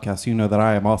this podcast, you know that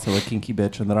I am also a kinky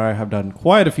bitch and that I have done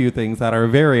quite a few things that are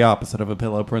very opposite of a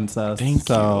pillow princess. Thank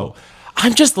you.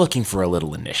 I'm just looking for a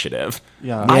little initiative.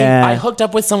 Yeah. Yeah. I hooked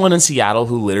up with someone in Seattle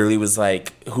who literally was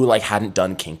like, who like hadn't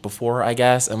done kink before, I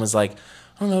guess, and was like,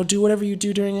 I don't know, do whatever you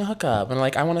do during a hookup. And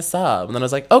like, I want to sub. And then I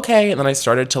was like, okay. And then I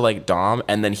started to like dom,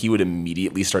 and then he would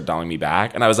immediately start doming me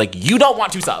back. And I was like, you don't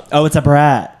want to sub. Oh, it's a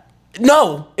brat.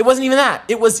 No, it wasn't even that.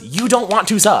 It was, you don't want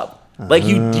to sub. Like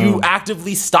you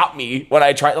actively stopped me when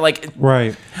I tried, like,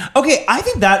 Right. Okay, I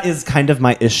think that is kind of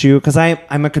my issue because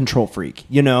I'm a control freak,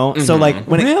 you know. So like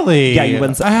when Really? yeah, you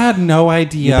wouldn't. I had no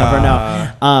idea. You never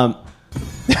know.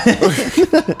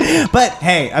 But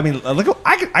hey, I mean, look,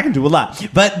 I can do a lot.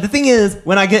 But the thing is,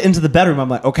 when I get into the bedroom, I'm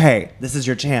like, okay, this is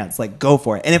your chance. Like, go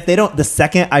for it. And if they don't, the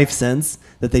second I sense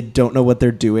that they don't know what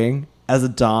they're doing as a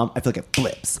dom, I feel like it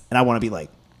flips, and I want to be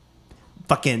like,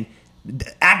 fucking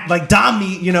act like dom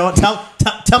me, you know. Tell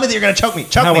me that you're gonna choke me.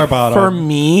 Choke me. Power bottom. for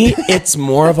me, it's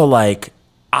more of a like,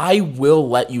 I will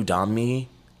let you dom me,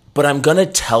 but I'm gonna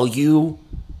tell you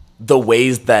the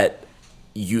ways that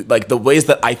you like, the ways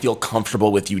that I feel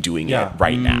comfortable with you doing Yeah. it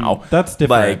right now. That's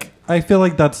different. Like, I feel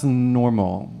like that's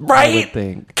normal. I right? would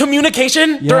think.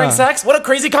 Communication Yeah. during sex? What a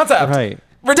crazy concept. Right.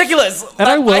 Ridiculous. And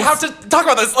I will- I have to talk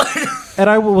about this. And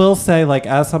I will say, like,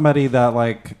 as somebody that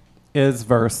like is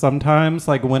versed sometimes,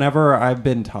 like whenever I've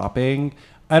been topping,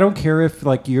 I don't care if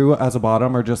like you as a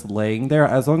bottom are just laying there,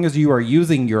 as long as you are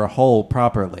using your hole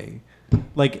properly.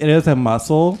 Like it is a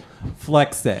muscle,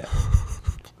 flex it.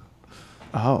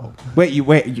 Oh, wait, you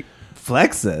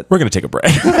flex it. We're gonna take a break.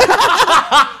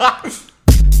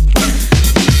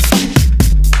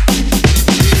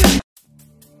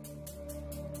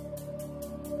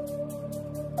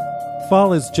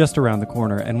 Fall is just around the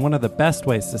corner, and one of the best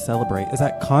ways to celebrate is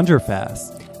at Conjure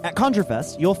Fest. At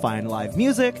ConjureFest, you'll find live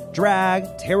music, drag,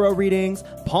 tarot readings,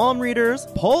 palm readers,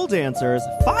 pole dancers,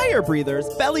 fire breathers,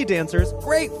 belly dancers,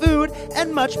 great food,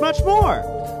 and much, much more.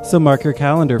 So mark your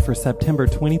calendar for September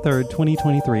 23rd,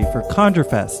 2023 for Conjure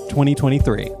Fest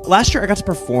 2023. Last year, I got to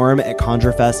perform at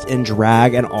ConjureFest in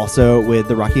drag and also with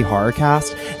the Rocky Horror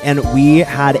Cast, and we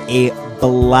had a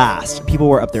blast. People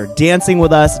were up there dancing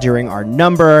with us during our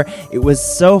number. It was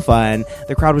so fun.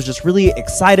 The crowd was just really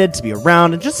excited to be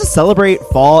around and just to celebrate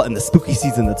fall and the spooky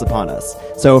season that's upon us.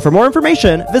 So for more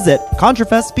information, visit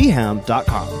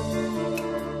ConjureFestBham.com.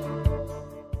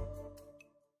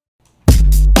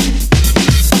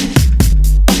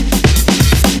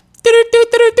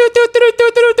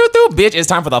 bitch, it's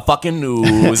time for the fucking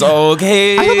news,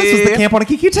 okay? I thought this was the Camp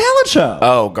Wanakiki talent show.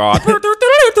 Oh, God.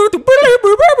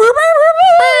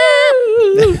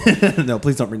 No,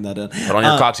 please don't bring that in. Put on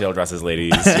your cocktail dresses,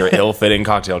 ladies. Your ill-fitting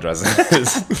cocktail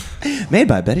dresses. Made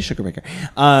by Betty Sugarbaker.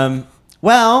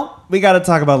 Well, we got to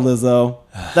talk about Lizzo.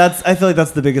 I feel like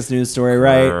that's the biggest news story,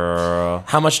 right?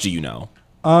 How much do you know?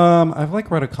 I've like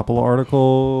read a couple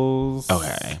articles.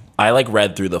 Okay. I like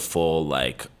read through the full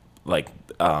it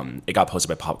got posted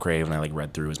by Pop Crave, and I like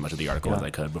read through as much of the article as I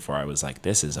could before I was like,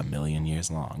 this is a million years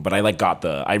long. But I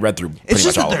read through pretty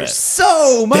much all of it. There's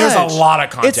so much. There's a lot of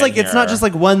content. It's like it's not just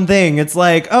like one thing. It's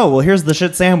like, oh well, here's the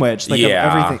shit sandwich. Like of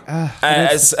everything.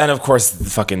 And of course, the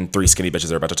fucking three skinny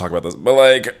bitches are about to talk about this. But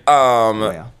like,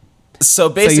 so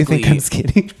basically, so you think I'm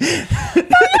skinny?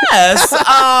 Yes.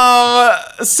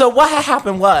 So what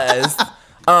happened was,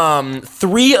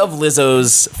 3 of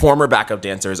Lizzo's former backup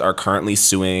dancers are currently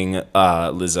suing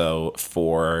Lizzo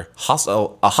for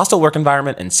a hostile work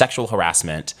environment and sexual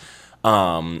harassment,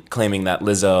 claiming that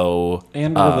Lizzo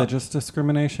and religious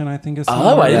discrimination, I think is.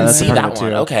 I didn't see that one. Too.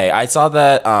 Okay, I saw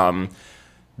that.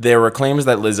 There were claims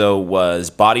that Lizzo was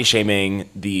body shaming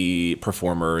the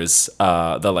performers,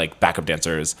 the like backup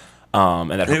dancers.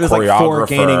 And that her it was choreographer like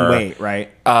for gaining weight, right?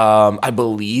 I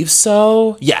believe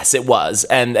so. Yes, it was,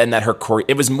 and that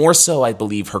it was more so. I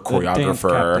believe her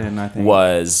choreographer captain, I think.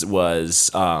 was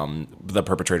the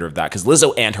perpetrator of that, because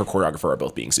Lizzo and her choreographer are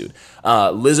both being sued.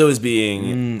 Lizzo is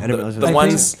being the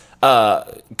ones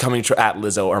coming at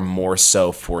Lizzo are more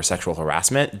so for sexual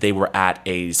harassment. They were at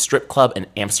a strip club in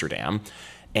Amsterdam,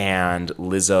 and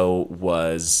Lizzo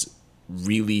was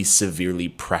really severely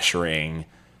pressuring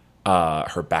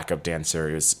her backup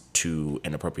dancers to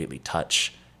inappropriately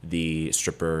touch the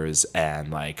strippers,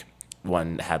 and like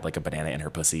one had like a banana in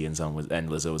her pussy, and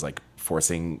Lizzo was like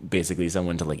forcing basically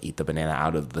someone to like eat the banana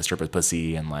out of the stripper's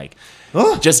pussy, and like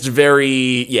just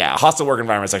very hostile work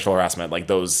environment, sexual harassment, like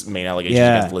those main allegations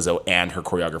against Lizzo and her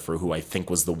choreographer, who I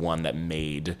think was the one that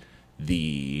made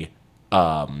the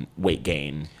weight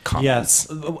gain comments.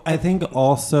 Yes, I think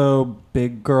also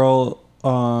Big Girl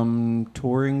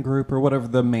touring group or whatever,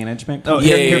 the management company.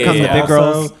 Here comes the Big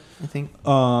Girls, I think,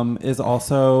 is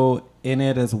also in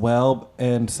it as well,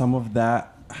 and some of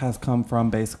that has come from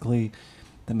basically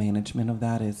the management of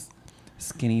that is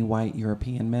skinny white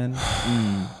European men.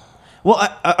 Well,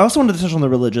 I also wanted to touch on the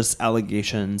religious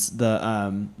allegations,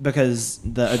 because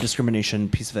the discrimination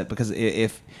piece of it, because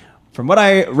if from what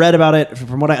I read about it,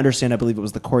 from what I understand, I believe it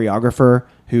was the choreographer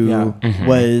who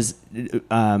was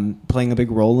playing a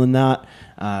big role in that,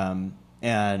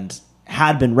 and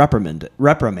had been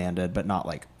reprimanded, but not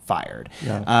like fired.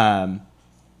 Yeah.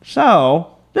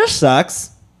 So this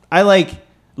sucks. I like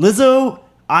Lizzo.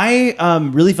 I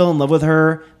really fell in love with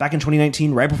her back in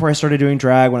 2019, right before I started doing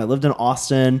drag, when I lived in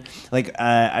Austin. Like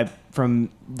from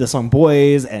the song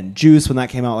Boys and Juice, when that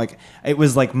came out, like it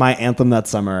was like my anthem that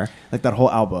summer, like that whole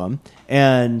album.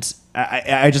 And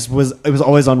I just it was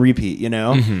always on repeat, you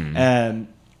know? And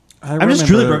I'm just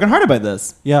truly brokenhearted by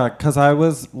this. Yeah, because I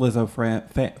was Lizzo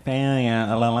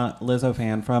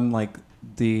fan from like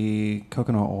the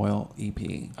Coconut Oil EP.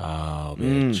 Oh,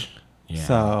 bitch. Yeah.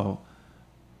 So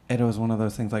it was one of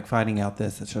those things, like finding out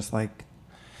this, it's just like,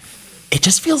 it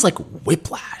just feels like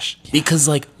whiplash, because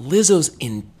like Lizzo's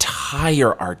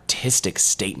entire artistic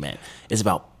statement is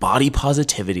about body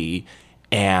positivity,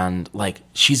 and like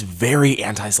she's very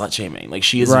anti-slut shaming. Like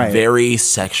she is very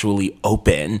sexually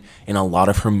open in a lot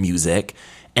of her music,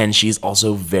 and she's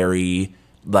also very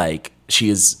she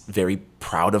is very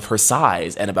proud of her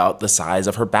size and about the size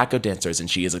of her backup dancers, and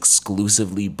she is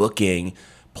exclusively booking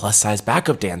plus size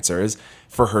backup dancers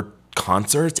for her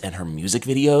concerts and her music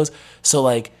videos. So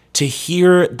like, to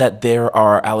hear that there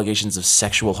are allegations of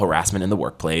sexual harassment in the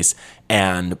workplace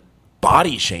and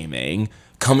body shaming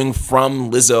coming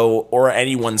from Lizzo or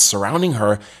anyone surrounding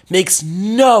her makes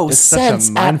no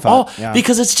sense at all,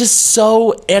 because it's just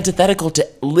so antithetical to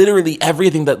literally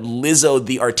everything that Lizzo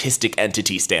the artistic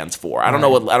entity stands for. I don't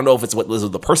know if it's what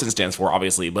Lizzo the person stands for,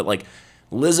 obviously, but like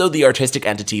Lizzo the artistic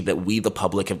entity that we the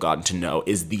public have gotten to know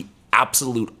is the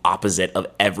absolute opposite of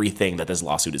everything that this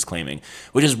lawsuit is claiming,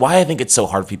 which is why I think it's so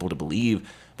hard for people to believe,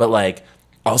 but like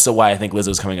also why I think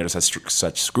Lizzo's coming under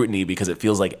such scrutiny, because it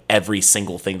feels like every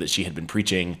single thing that she had been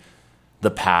preaching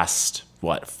the past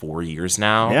 4 years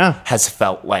now has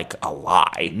felt like a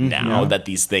lie now that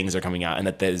these things are coming out, and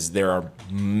that there are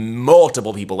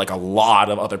multiple people, like a lot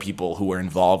of other people who are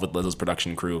involved with Lizzo's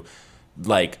production crew,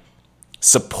 like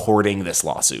supporting this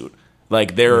lawsuit.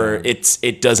 Like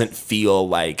it doesn't feel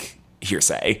like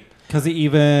hearsay. Because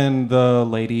even the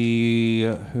lady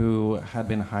who had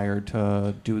been hired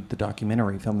to do the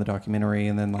documentary, film the documentary,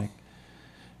 and then like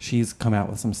she's come out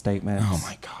with some statements. Oh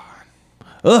my God.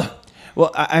 Ugh.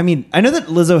 Well, I mean, I know that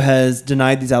Lizzo has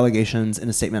denied these allegations in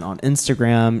a statement on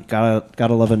Instagram.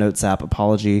 Gotta love a Notes app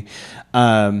apology.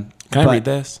 Can I read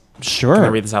this? Sure. Can I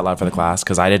read this out loud for the class?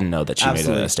 Because I didn't know that she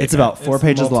Absolutely. made a statement. It's about 4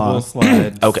 pages multiple long.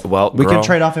 Slides. Okay, well, We girl, can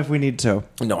trade off if we need to.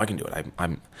 No, I can do it.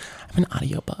 I'm an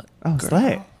audio butt. Oh,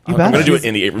 slay. You I'm bet. gonna do it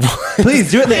in the Avery voice.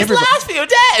 Please do it in the These Avery last few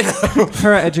days.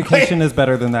 Her education is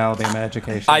better than the Alabama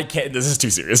education. I can't. This is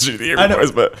too serious to do the Avery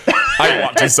voice, but I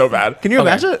want to so bad. Can you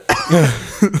imagine?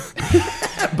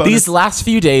 These last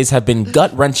few days have been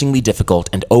gut-wrenchingly difficult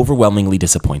and overwhelmingly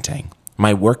disappointing.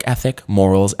 My work ethic,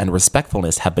 morals, and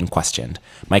respectfulness have been questioned.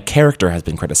 My character has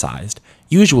been criticized.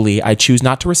 Usually, I choose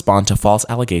not to respond to false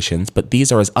allegations, but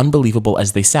these are as unbelievable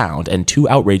as they sound and too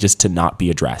outrageous to not be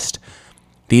addressed.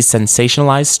 These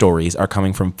sensationalized stories are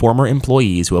coming from former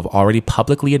employees who have already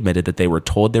publicly admitted that they were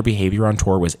told their behavior on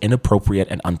tour was inappropriate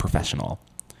and unprofessional.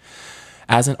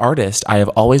 As an artist, I have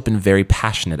always been very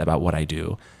passionate about what I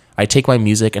do. I take my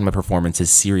music and my performances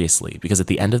seriously because at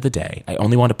the end of the day, I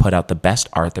only want to put out the best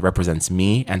art that represents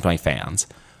me and my fans.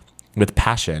 With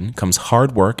passion comes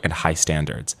hard work and high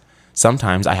standards.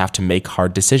 Sometimes I have to make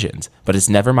hard decisions, but it's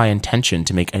never my intention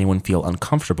to make anyone feel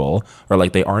uncomfortable or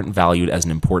like they aren't valued as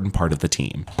an important part of the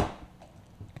team.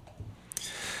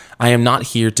 I am not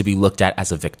here to be looked at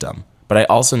as a victim, but I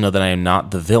also know that I am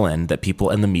not the villain that people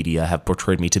in the media have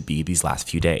portrayed me to be these last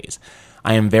few days.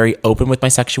 I am very open with my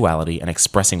sexuality and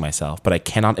expressing myself, but I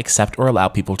cannot accept or allow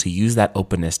people to use that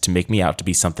openness to make me out to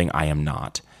be something I am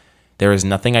not. There is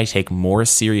nothing I take more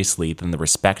seriously than the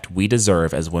respect we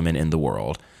deserve as women in the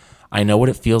world. I know what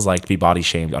it feels like to be body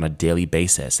shamed on a daily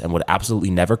basis and would absolutely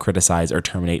never criticize or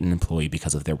terminate an employee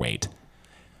because of their weight.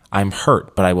 I'm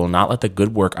hurt, but I will not let the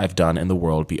good work I've done in the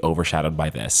world be overshadowed by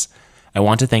this. I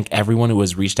want to thank everyone who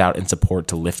has reached out in support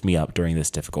to lift me up during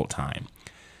this difficult time.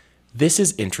 This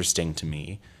is interesting to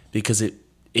me because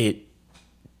it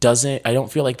doesn't, I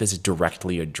don't feel like this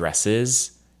directly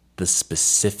addresses the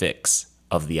specifics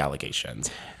of the allegations.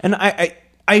 And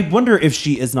I wonder if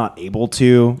she is not able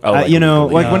to,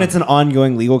 like when it's an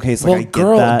ongoing legal case. Like, Well, I get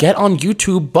girl, that. get on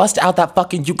YouTube, bust out that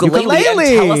fucking ukulele and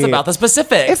tell us about the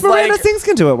specifics. If Miranda Sings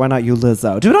can do it, why not you,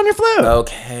 Lizzo? Do it on your flute.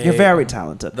 Okay. You're very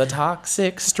talented. The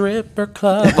Toxic Stripper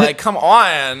Club. Like, come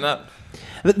on.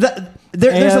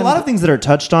 There's a lot of things that are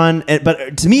touched on,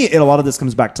 but to me, a lot of this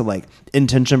comes back to like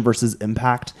intention versus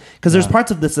impact. Because there's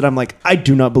parts of this that I'm like, I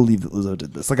do not believe that Lizzo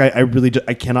did this. Like, I really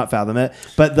I cannot fathom it.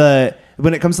 But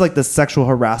when it comes to like the sexual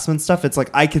harassment stuff, it's like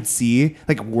I could see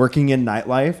like working in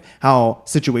nightlife how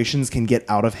situations can get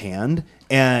out of hand,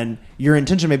 and your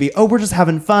intention may be, oh, we're just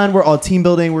having fun, we're all team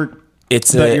building, it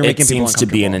seems to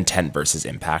be an intent versus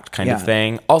impact kind of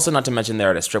thing. Also, not to mention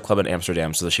they're at a strip club in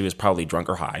Amsterdam, so she was probably drunk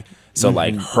or high. So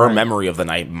like her memory of the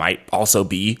night might also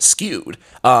be skewed.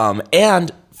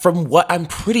 And from what I'm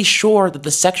pretty sure that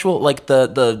the sexual, like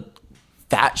the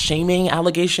fat shaming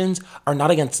allegations are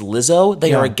not against Lizzo.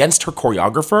 They are against her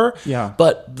choreographer. Yeah.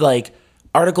 But like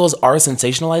articles are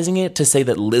sensationalizing it to say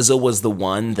that Lizzo was the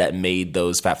one that made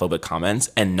those fatphobic comments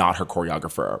and not her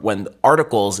choreographer. When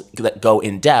articles that go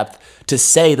in depth to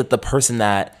say that the person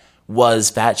that was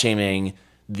fat shaming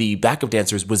the backup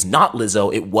dancers was not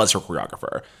Lizzo, it was her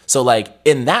choreographer. So like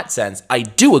in that sense, I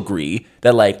do agree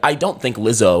that like I don't think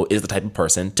Lizzo is the type of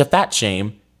person to fat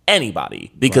shame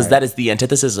anybody because that is the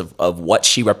antithesis of what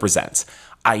she represents.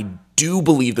 I do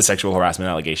believe the sexual harassment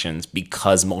allegations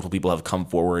because multiple people have come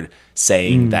forward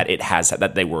saying that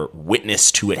that they were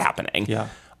witness to it happening. Yeah.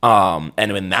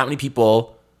 And when that many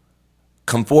people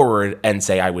come forward and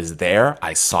say, I was there,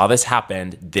 I saw this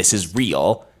happen, this is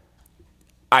real,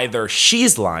 either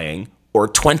she's lying or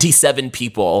 27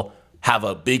 people have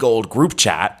a big old group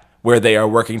chat where they are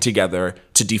working together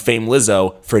to defame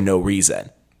Lizzo for no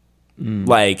reason.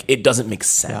 Like, it doesn't make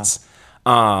sense.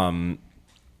 Yeah.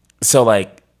 So,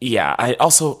 like, yeah, I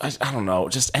don't know,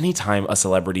 just anytime a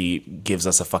celebrity gives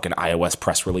us a fucking iOS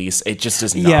press release, it just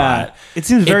does not. Yeah, it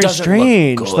seems very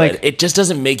strange. Like, it just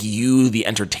doesn't make you, the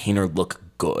entertainer, look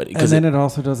good. And then it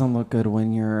also doesn't look good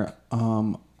when your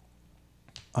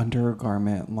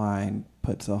undergarment line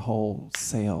puts a whole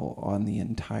sale on the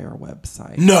entire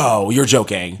website. No, you're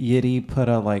joking. Yitty put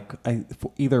a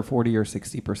either 40 or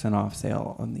 60% off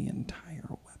sale on the entire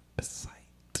website.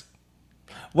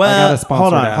 Well,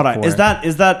 hold on. Is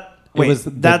that wait?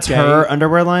 That's her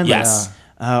underwear line. Yes.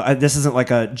 This isn't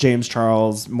like a James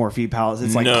Charles Morphe Palace.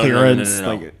 It's like clearance.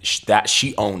 No. Like that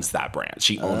she owns that brand.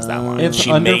 She owns that line. It's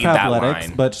she under made that Fabletics,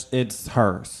 line, but it's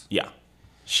hers. Yeah,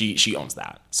 she owns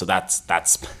that. So that's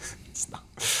it's not,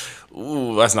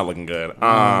 ooh, that's not looking good.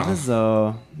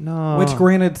 No. Which,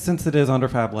 granted, since it is under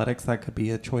Fabletics, that could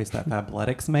be a choice that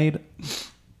Fabletics made.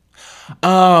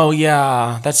 Oh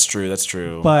yeah, that's true. That's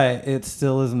true. But it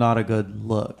still is not a good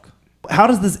look. How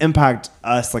does this impact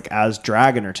us, like, as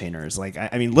drag entertainers? Like,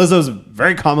 I mean, Lizzo's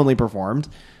very commonly performed.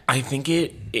 I think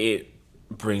it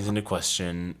brings into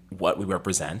question what we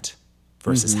represent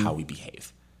versus how we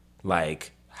behave.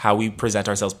 Like, how we present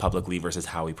ourselves publicly versus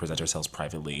how we present ourselves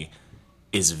privately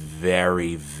is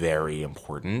very, very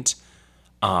important,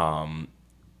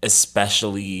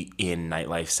 especially in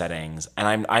nightlife settings.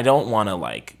 And I don't want to,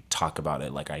 like, talk about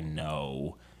it like I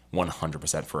know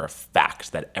 100% for a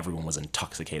fact that everyone was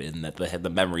intoxicated and that the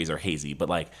memories are hazy. But,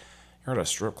 like, you're at a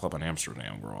strip club in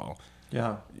Amsterdam, girl.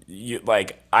 Yeah.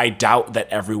 I doubt that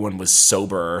everyone was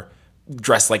sober,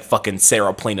 dressed like fucking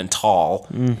Sarah Plain and Tall.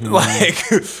 Like,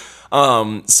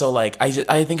 so, like,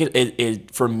 I think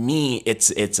it for me, it's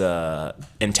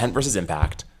intent versus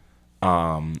impact.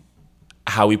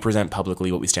 How we present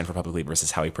publicly, what we stand for publicly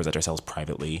versus how we present ourselves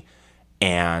privately.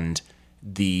 And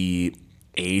the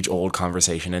age-old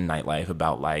conversation in nightlife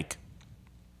about, like,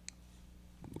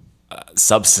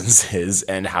 substances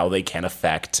and how they can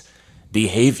affect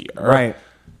behavior. Right.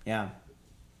 Yeah.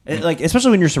 Like,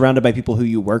 especially when you're surrounded by people who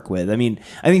you work with. I mean,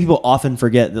 I think people often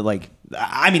forget that, like,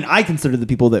 I consider the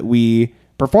people that we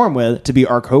perform with to be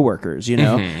our coworkers, you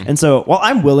know? And so while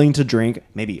I'm willing to drink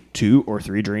maybe 2 or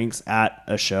 3 drinks at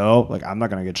a show, like, I'm not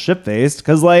going to get shit-faced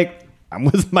because, like, I'm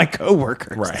with my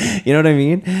coworkers. Right. You know what I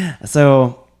mean?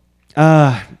 So,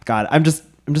 God, I'm just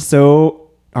so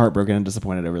heartbroken and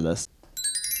disappointed over this.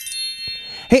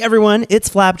 Hey everyone, it's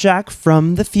Flapjack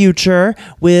from the future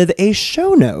with a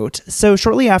show note. So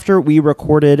shortly after we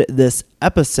recorded this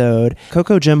episode,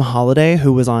 Coco Jim Holiday,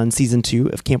 who was on season 2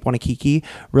 of Camp Wanakiki,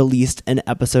 released an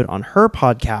episode on her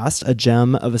podcast, A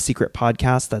Gem of a Secret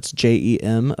Podcast. That's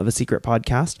JEM of a Secret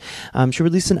Podcast. She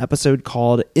released an episode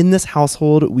called In This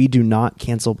Household, We Do Not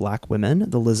Cancel Black Women,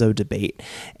 the Lizzo Debate.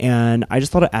 And I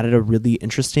just thought it added a really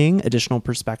interesting additional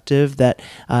perspective that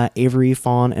Avery,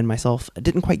 Fawn, and myself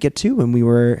didn't quite get to when we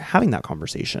were having that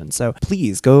conversation. So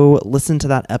please go listen to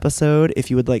that episode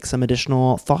if you would like some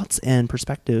additional thoughts and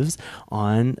perspectives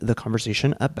on the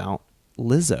conversation about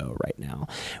Lizzo right now.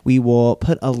 We will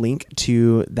put a link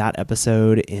to that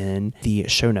episode in the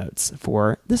show notes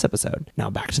for this episode.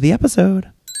 Now back to the episode.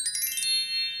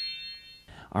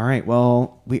 All right,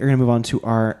 well, we are going to move on to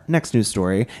our next news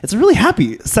story. It's a really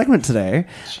happy segment today.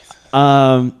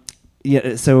 So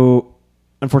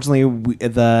unfortunately,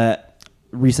 the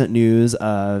recent news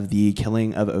of the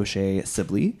killing of O'Shea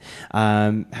Sibley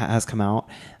has come out.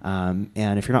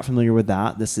 And if you're not familiar with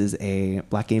that, this is a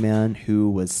black gay man who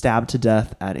was stabbed to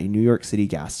death at a New York City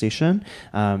gas station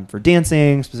for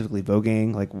dancing, specifically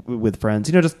voguing, like with friends,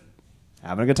 you know, just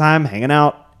having a good time, hanging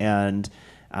out. And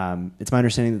it's my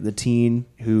understanding that the teen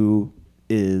who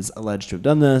is alleged to have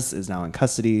done this is now in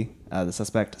custody, the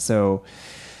suspect. So,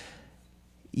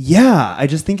 yeah, I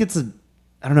just think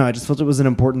I don't know. I just felt it was an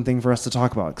important thing for us to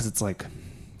talk about because it's like,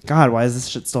 God, why is this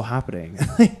shit still happening?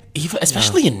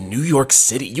 Especially in New York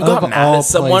City. You got mad at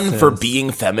someone for being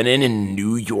feminine in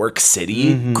New York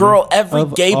City? Girl, every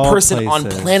gay person on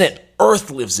planet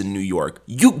Earth lives in New York.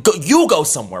 You go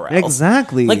somewhere else.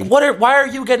 Exactly. Like, why are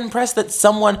you getting pressed that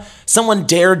someone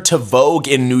dared to Vogue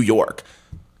in New York?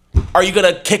 Are you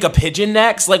going to kick a pigeon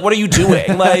next? Like, what are you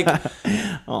doing? Like,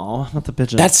 oh, not the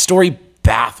pigeon. That story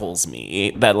baffles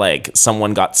me that, like,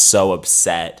 someone got so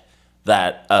upset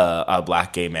that a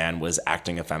black gay man was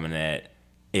acting effeminate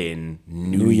in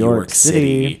New York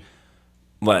City.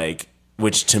 Like,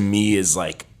 which to me is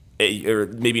like, or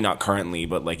maybe not currently,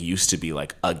 but like used to be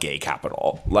like a gay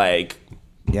capital. Like,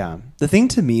 yeah, the thing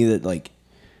to me that, like,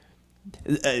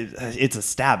 it's a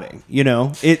stabbing, you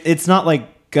know, it's not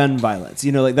like gun violence,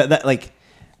 you know, like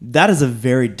that is a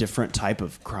very different type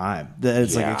of crime that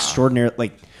is like extraordinary,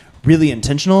 like really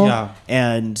intentional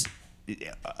and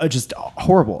just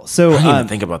horrible. So I didn't even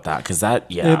think about that because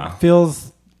it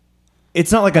feels. It's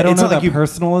not like I don't know that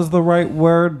personal is the right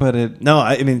word, but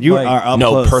I mean you are up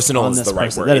close personal on is this the right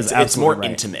person. word. That is it's more right.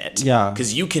 intimate. Yeah,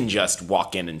 because you can just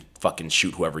walk in and fucking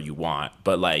shoot whoever you want,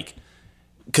 but like,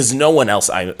 because no one else.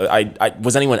 I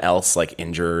was anyone else like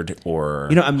injured or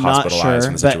I'm not sure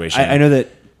from the situation. I know that.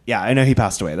 Yeah, I know he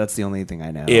passed away. That's the only thing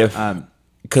I know.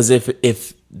 Because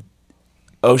if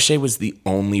O'Shea was the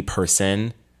only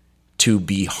person to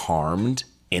be harmed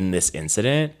in this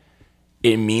incident,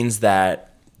 it means that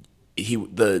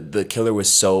the killer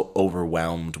was so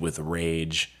overwhelmed with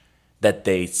rage that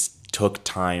they took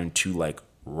time to like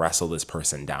wrestle this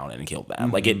person down and kill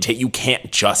them. Like you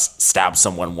can't just stab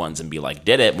someone once and be like,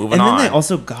 did it, moving on. And then they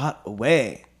also got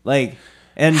away. Like,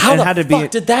 and how and the had to fuck be,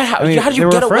 did that happen? I mean, how did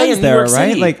you get away in New York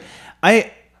City? Like,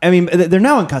 I mean, they're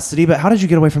now in custody, but how did you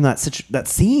get away from that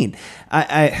scene?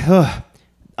 I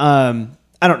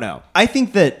don't know. I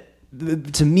think that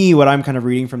to me, what I'm kind of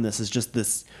reading from this is just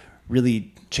this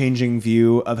really changing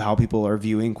view of how people are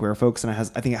viewing queer folks. And I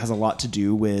think it has a lot to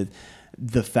do with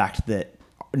the fact that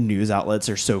news outlets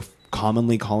are so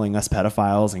commonly calling us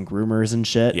pedophiles and groomers and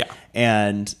shit. Yeah.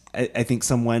 And I think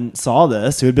someone saw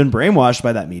this who had been brainwashed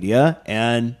by that media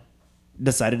and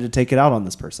decided to take it out on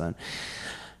this person.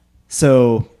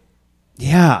 So,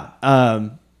 yeah,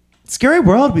 scary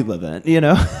world we live in,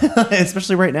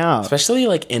 especially right now. Especially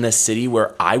like in a city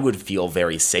where I would feel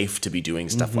very safe to be doing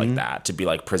stuff like that, to be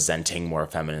like presenting more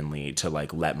femininely, to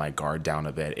like let my guard down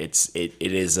a bit. It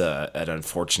is an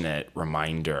unfortunate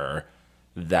reminder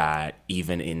that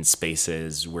even in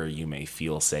spaces where you may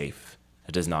feel safe,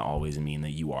 it does not always mean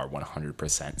that you are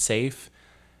 100% safe.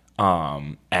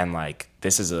 And like,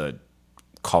 this is a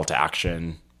call to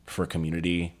action for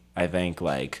community. I think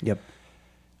like, yep.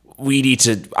 We need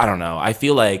to, I don't know. I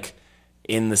feel like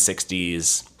in the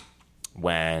 60s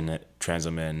when trans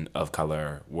women of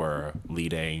color were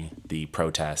leading the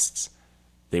protests,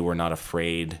 they were not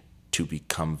afraid to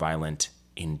become violent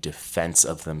in defense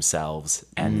of themselves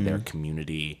and their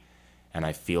community. And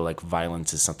I feel like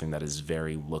violence is something that is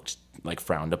very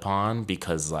frowned upon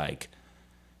because like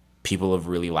people have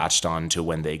really latched on to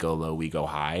when they go low, we go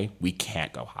high. We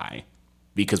can't go high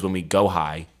because when we go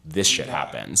high, this shit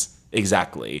happens.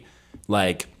 Exactly.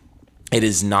 Like, it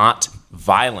is not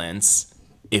violence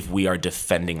if we are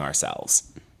defending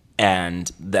ourselves and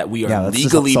that we are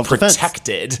legally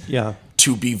protected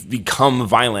to become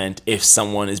violent if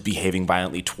someone is behaving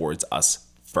violently towards us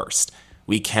first.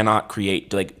 We cannot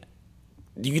create, like,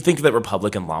 do you think that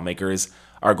Republican lawmakers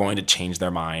are going to change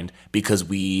their mind because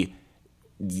we,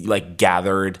 like,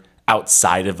 gathered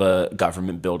outside of a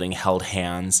government building, held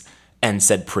hands, and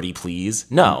said pretty please?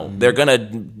 No. They're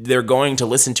going to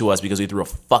listen to us because we threw a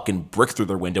fucking brick through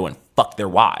their window and fucked their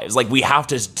wives. Like, we have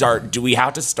to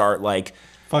start like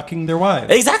fucking their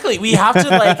wives. Exactly. We have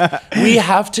to we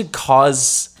have to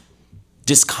cause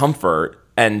discomfort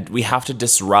and we have to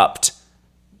disrupt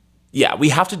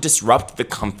the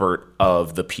comfort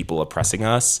of the people oppressing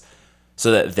us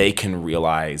so that they can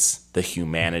realize the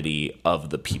humanity of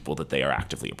the people that they are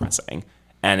actively oppressing.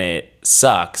 And it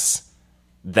sucks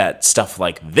that stuff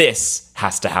like this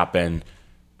has to happen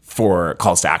for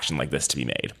calls to action like this to be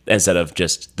made instead of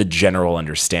just the general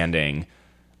understanding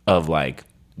of like,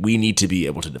 we need to be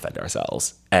able to defend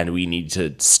ourselves and we need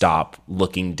to stop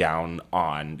looking down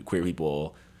on queer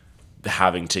people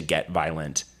having to get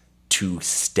violent to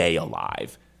stay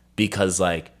alive. Because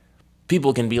like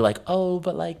people can be like, oh,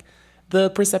 but like the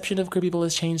perception of queer people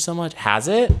has changed so much. Has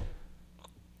it?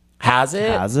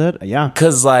 Yeah.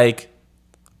 Because like,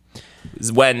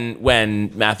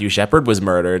 when Matthew Shepard was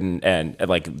murdered and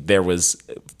like there was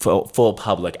full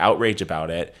public outrage about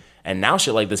it, and now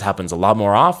shit like this happens a lot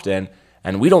more often,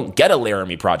 and we don't get a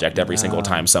Laramie Project every single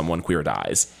time someone queer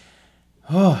dies.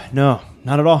 Oh no,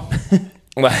 not at all.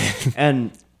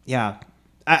 And yeah,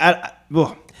 because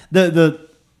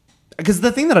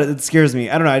the thing that scares me,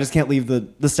 I don't know, I just can't leave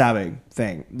the stabbing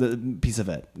thing, the piece of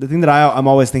it. The thing that I'm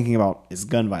always thinking about is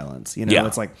gun violence.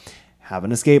 It's like, have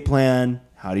an escape plan.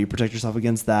 How do you protect yourself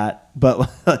against that? But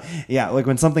yeah, like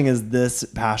when something is this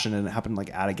passionate and it happened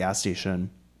like at a gas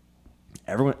station,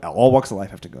 all walks of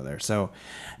life have to go there. So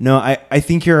no, I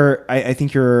think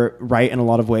you're right in a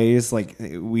lot of ways. Like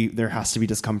there has to be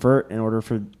discomfort in order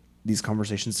for these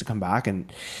conversations to come back,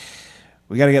 and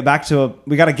we got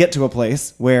to get to a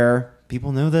place where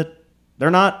people know that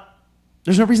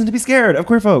there's no reason to be scared of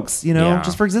queer folks,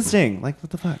 just for existing. Like,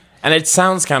 what the fuck? And it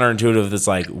sounds counterintuitive. It's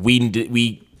like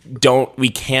we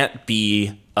can't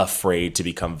be afraid to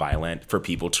become violent for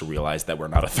people to realize that we're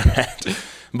not a threat.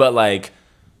 But like,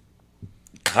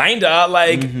 kinda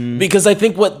like, because I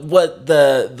think what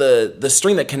the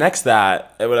string that connects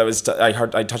that, what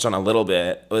I touched on a little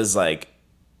bit, was like,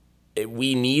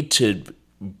 we need to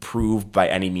prove by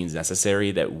any means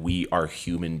necessary that we are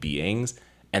human beings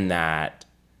and that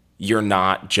you're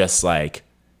not just like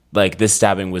this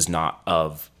stabbing was not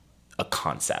of a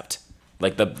concept.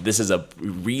 Like this is a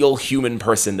real human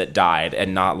person that died,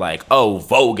 and not like, oh,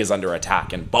 Vogue is under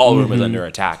attack and Ballroom is under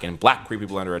attack and Black queer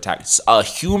people are under attack. A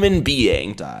human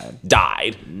being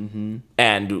died.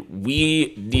 And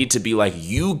we need to be like,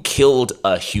 you killed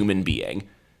a human being.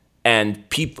 And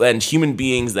people and human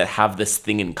beings that have this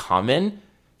thing in common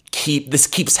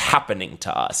keeps happening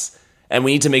to us. And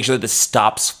we need to make sure that this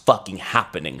stops fucking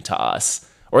happening to us.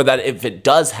 Or that if it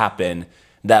does happen,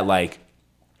 that like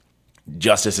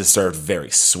justice is served very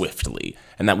swiftly,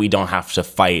 and that we don't have to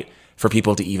fight for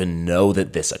people to even know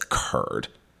that this occurred.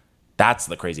 That's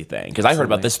the crazy thing. Because I heard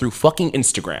about this through fucking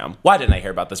Instagram. Why didn't I hear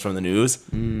about this from the news?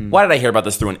 Why did I hear about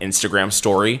this through an Instagram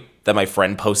story that my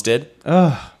friend posted?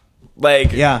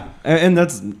 Like, Yeah. And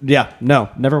that's, no,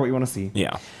 never what you want to see.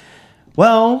 yeah.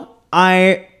 Well,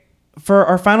 for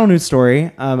our final news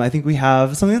story, I think we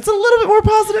have something that's a little bit more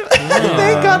positive.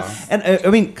 Thank God. And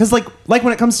I mean, because like when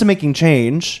it comes to making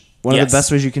change, one of the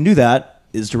best ways you can do that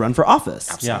is to run for office.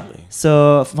 Absolutely.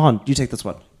 So, Vaughn, you take this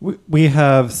one. We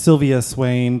have Sylvia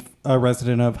Swain, a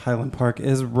resident of Highland Park,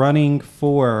 is running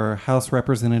for House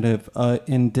Representative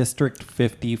in District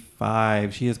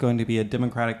 55. She is going to be a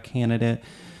Democratic candidate.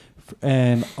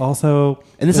 And also...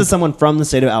 And this is someone from the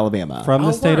state of Alabama. From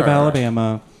the state of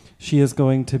Alabama. She is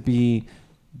going to be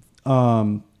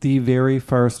the very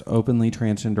first openly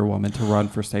transgender woman to run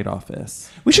for state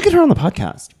office. We should get her on the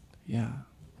podcast. Yeah.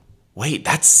 Wait,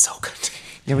 that's so good.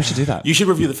 Yeah, we should do that. You should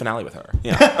review the finale with her.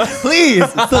 Yeah. Please,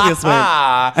 Sylvia Swain.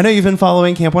 I know you've been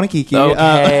following Camp Wanakiki.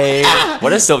 Okay.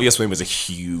 What if Sylvia Swain was a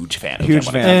huge fan of Huge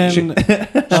Camp fan.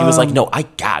 Wanakiki? She was like, no, I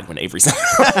gagged when Avery said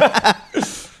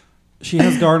She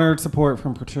has garnered support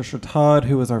from Patricia Todd,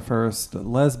 who was our first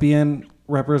lesbian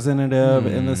representative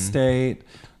in the state.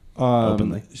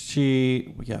 Openly. She's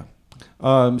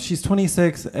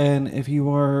 26, and if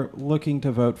you are looking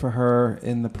to vote for her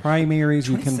in the primaries,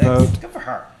 you can vote. Good for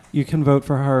her. You can vote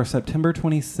for her September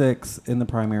 26th in the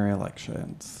primary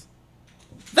elections.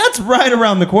 That's right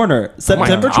around the corner.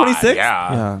 September 26th?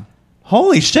 Yeah.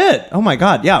 Holy shit. Oh my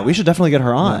God. Yeah, we should definitely get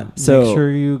her on. So make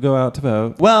sure you go out to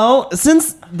vote. Well,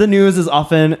 since the news is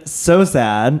often so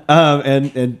sad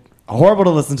and horrible to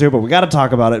listen to, but we got to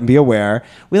talk about it and be aware,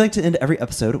 we like to end every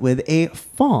episode with a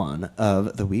fawn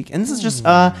of the week. And this is just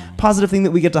a positive thing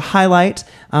that we get to highlight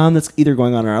that's either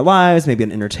going on in our lives, maybe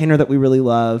an entertainer that we really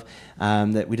love,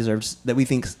 that we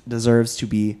think deserves to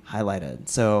be highlighted.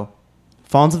 So,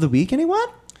 fawns of the week, anyone?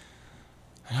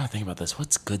 I gotta think about this.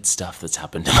 What's good stuff that's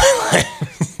happened in my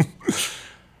life?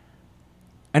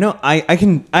 I know I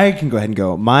can go ahead and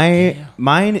go.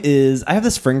 Mine is I have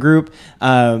this friend group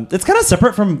that's kind of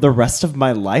separate from the rest of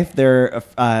my life. They're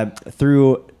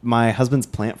through my husband's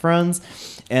plant friends,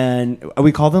 and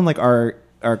we call them like our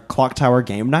clock tower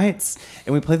game nights,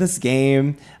 and we play this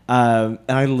game. And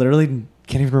I literally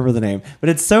can't even remember the name, but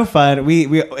it's so fun.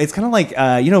 We it's kind of like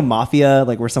Mafia,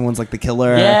 like where someone's like the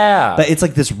killer. Yeah. But it's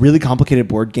like this really complicated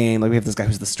board game. Like we have this guy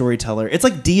who's the storyteller. It's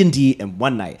like D&D in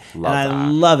one night. I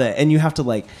love it. And you have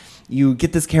to you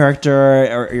get this character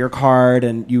or your card,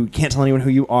 and you can't tell anyone who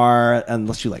you are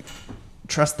unless you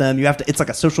trust them. You have to. It's like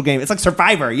a social game. It's like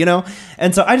Survivor,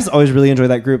 And so I just always really enjoy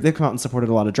that group. They've come out and supported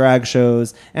a lot of drag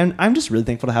shows, and I'm just really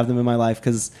thankful to have them in my life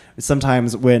because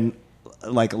sometimes when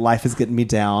life is getting me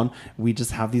down, we just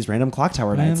have these random clock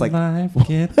tower nights. Life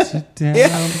gets you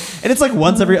down. And it's like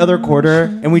once every other quarter,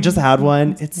 and we just had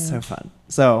one. It's so fun.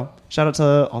 So shout out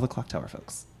to all the clock tower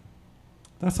folks.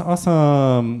 That's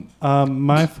awesome.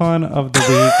 My fun of the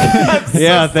week.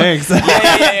 Yeah, thanks.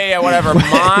 Yeah, whatever.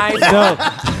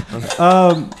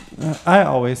 I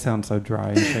always sound so dry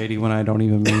and shady when I don't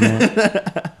even mean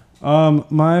it.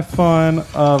 My fun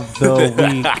of the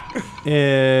week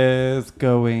is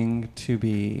going to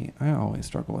be... I always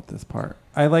struggle with this part.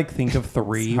 I think of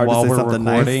three while we're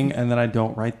recording, nice. And then I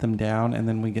don't write them down, and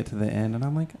then we get to the end, and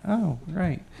I'm like, oh,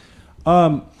 right.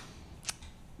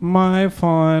 My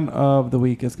fun of the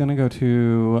week is going to go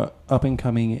to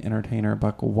up-and-coming entertainer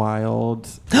Buck Wild.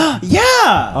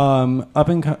 Yeah!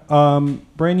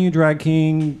 Brand new drag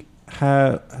king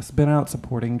has been out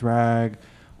supporting drag.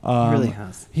 He really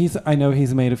has. I know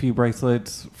he's made a few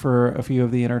bracelets for a few of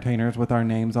the entertainers with our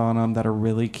names on them that are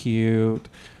really cute.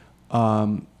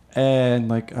 And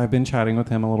I've been chatting with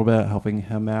him a little bit, helping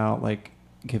him out,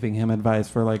 giving him advice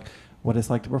for what it's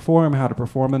like to perform, how to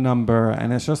perform a number,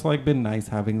 and it's just been nice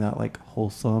having that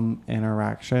wholesome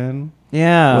interaction.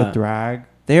 Yeah. With drag.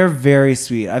 They are very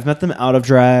sweet. I've met them out of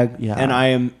drag, and I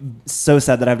am so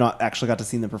sad that I've not actually got to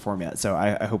see them perform yet. So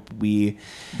I hope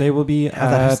they will be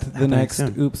at the next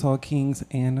Oops All Kings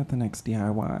and at the next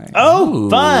DIY. Oh,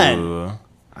 fun!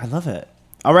 I love it.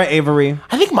 All right, Avery.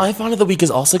 I think my fun of the week is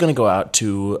also going to go out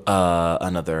to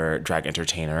another drag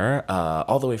entertainer,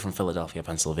 all the way from Philadelphia,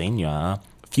 Pennsylvania,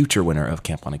 future winner of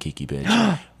Camp Wanakiki,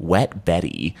 bitch, Wet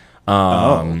Betty.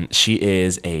 She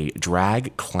is a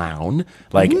drag clown,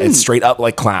 it's straight up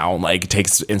clown,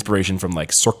 takes inspiration from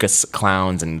circus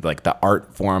clowns and the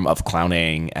art form of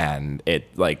clowning, and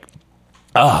it this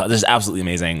is absolutely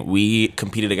amazing. We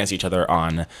competed against each other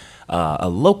on a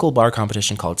local bar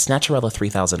competition called Snatcherella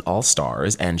 3000 All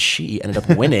Stars, and she ended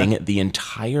up winning the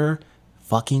entire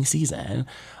fucking season.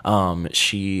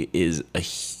 She is a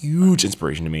huge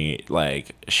inspiration to me.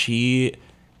 She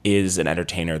is an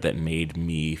entertainer that made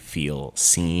me feel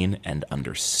seen and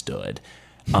understood.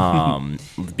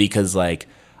 Because like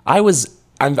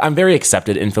I'm very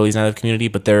accepted in Philly's nightlife community,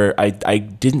 but I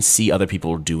didn't see other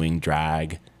people doing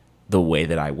drag the way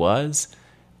that I was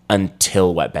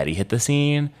until Wet Betty hit the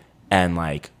scene, and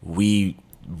like we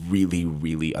really,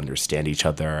 really understand each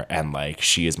other, and like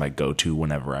she is my go-to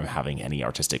whenever I'm having any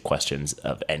artistic questions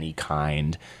of any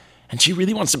kind. And she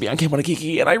really wants to be on Camp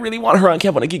Wanakiki, and I really want her on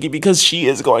Camp Wanakiki because she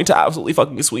is going to absolutely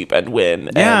fucking sweep and win.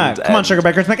 Yeah, come on, Sugar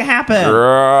Bakers, make it happen.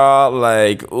 Girl,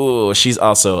 like, ooh, she's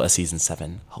also a season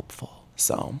 7 hopeful.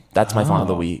 So that's my fawn of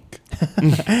the week.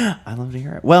 I love to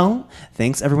hear it. Well,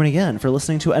 thanks everyone again for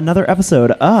listening to another episode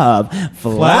of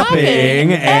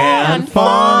Flapping and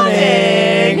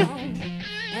Fawning.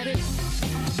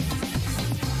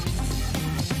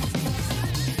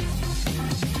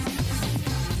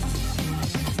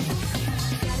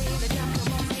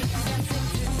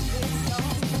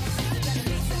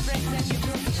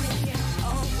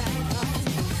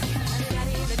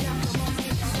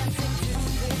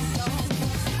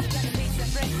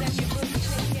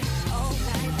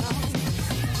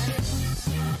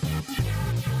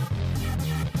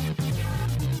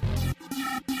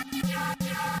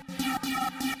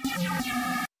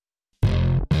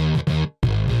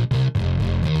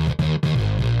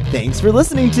 Thanks for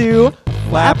listening to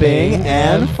Flapping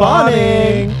and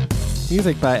Fawning.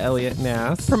 Music by Elliot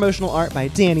Nass. Promotional art by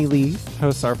Danny Lee.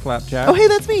 Hosts are Flapjack. Oh, hey,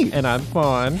 that's me. And I'm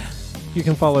Fawn. You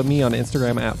can follow me on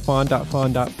Instagram at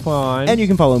fawn.fawn.fawn. And you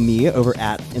can follow me over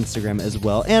at Instagram as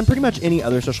well, and pretty much any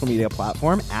other social media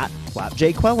platform at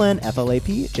FlapJQuellen,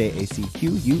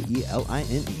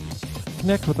 FlapJQuellen.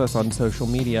 Connect with us on social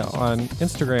media on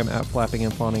Instagram at Flapping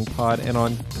and Fawning Pod, and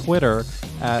on Twitter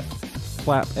at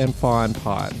Flap and Fawn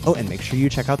Pod. Oh, and make sure you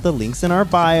check out the links in our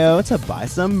bio to buy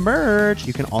some merch.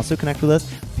 You can also connect with us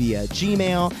via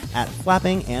Gmail at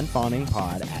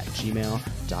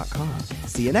flappingandfawningpod@gmail.com.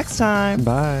 See you next time.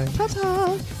 Bye.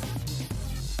 Ta-ta.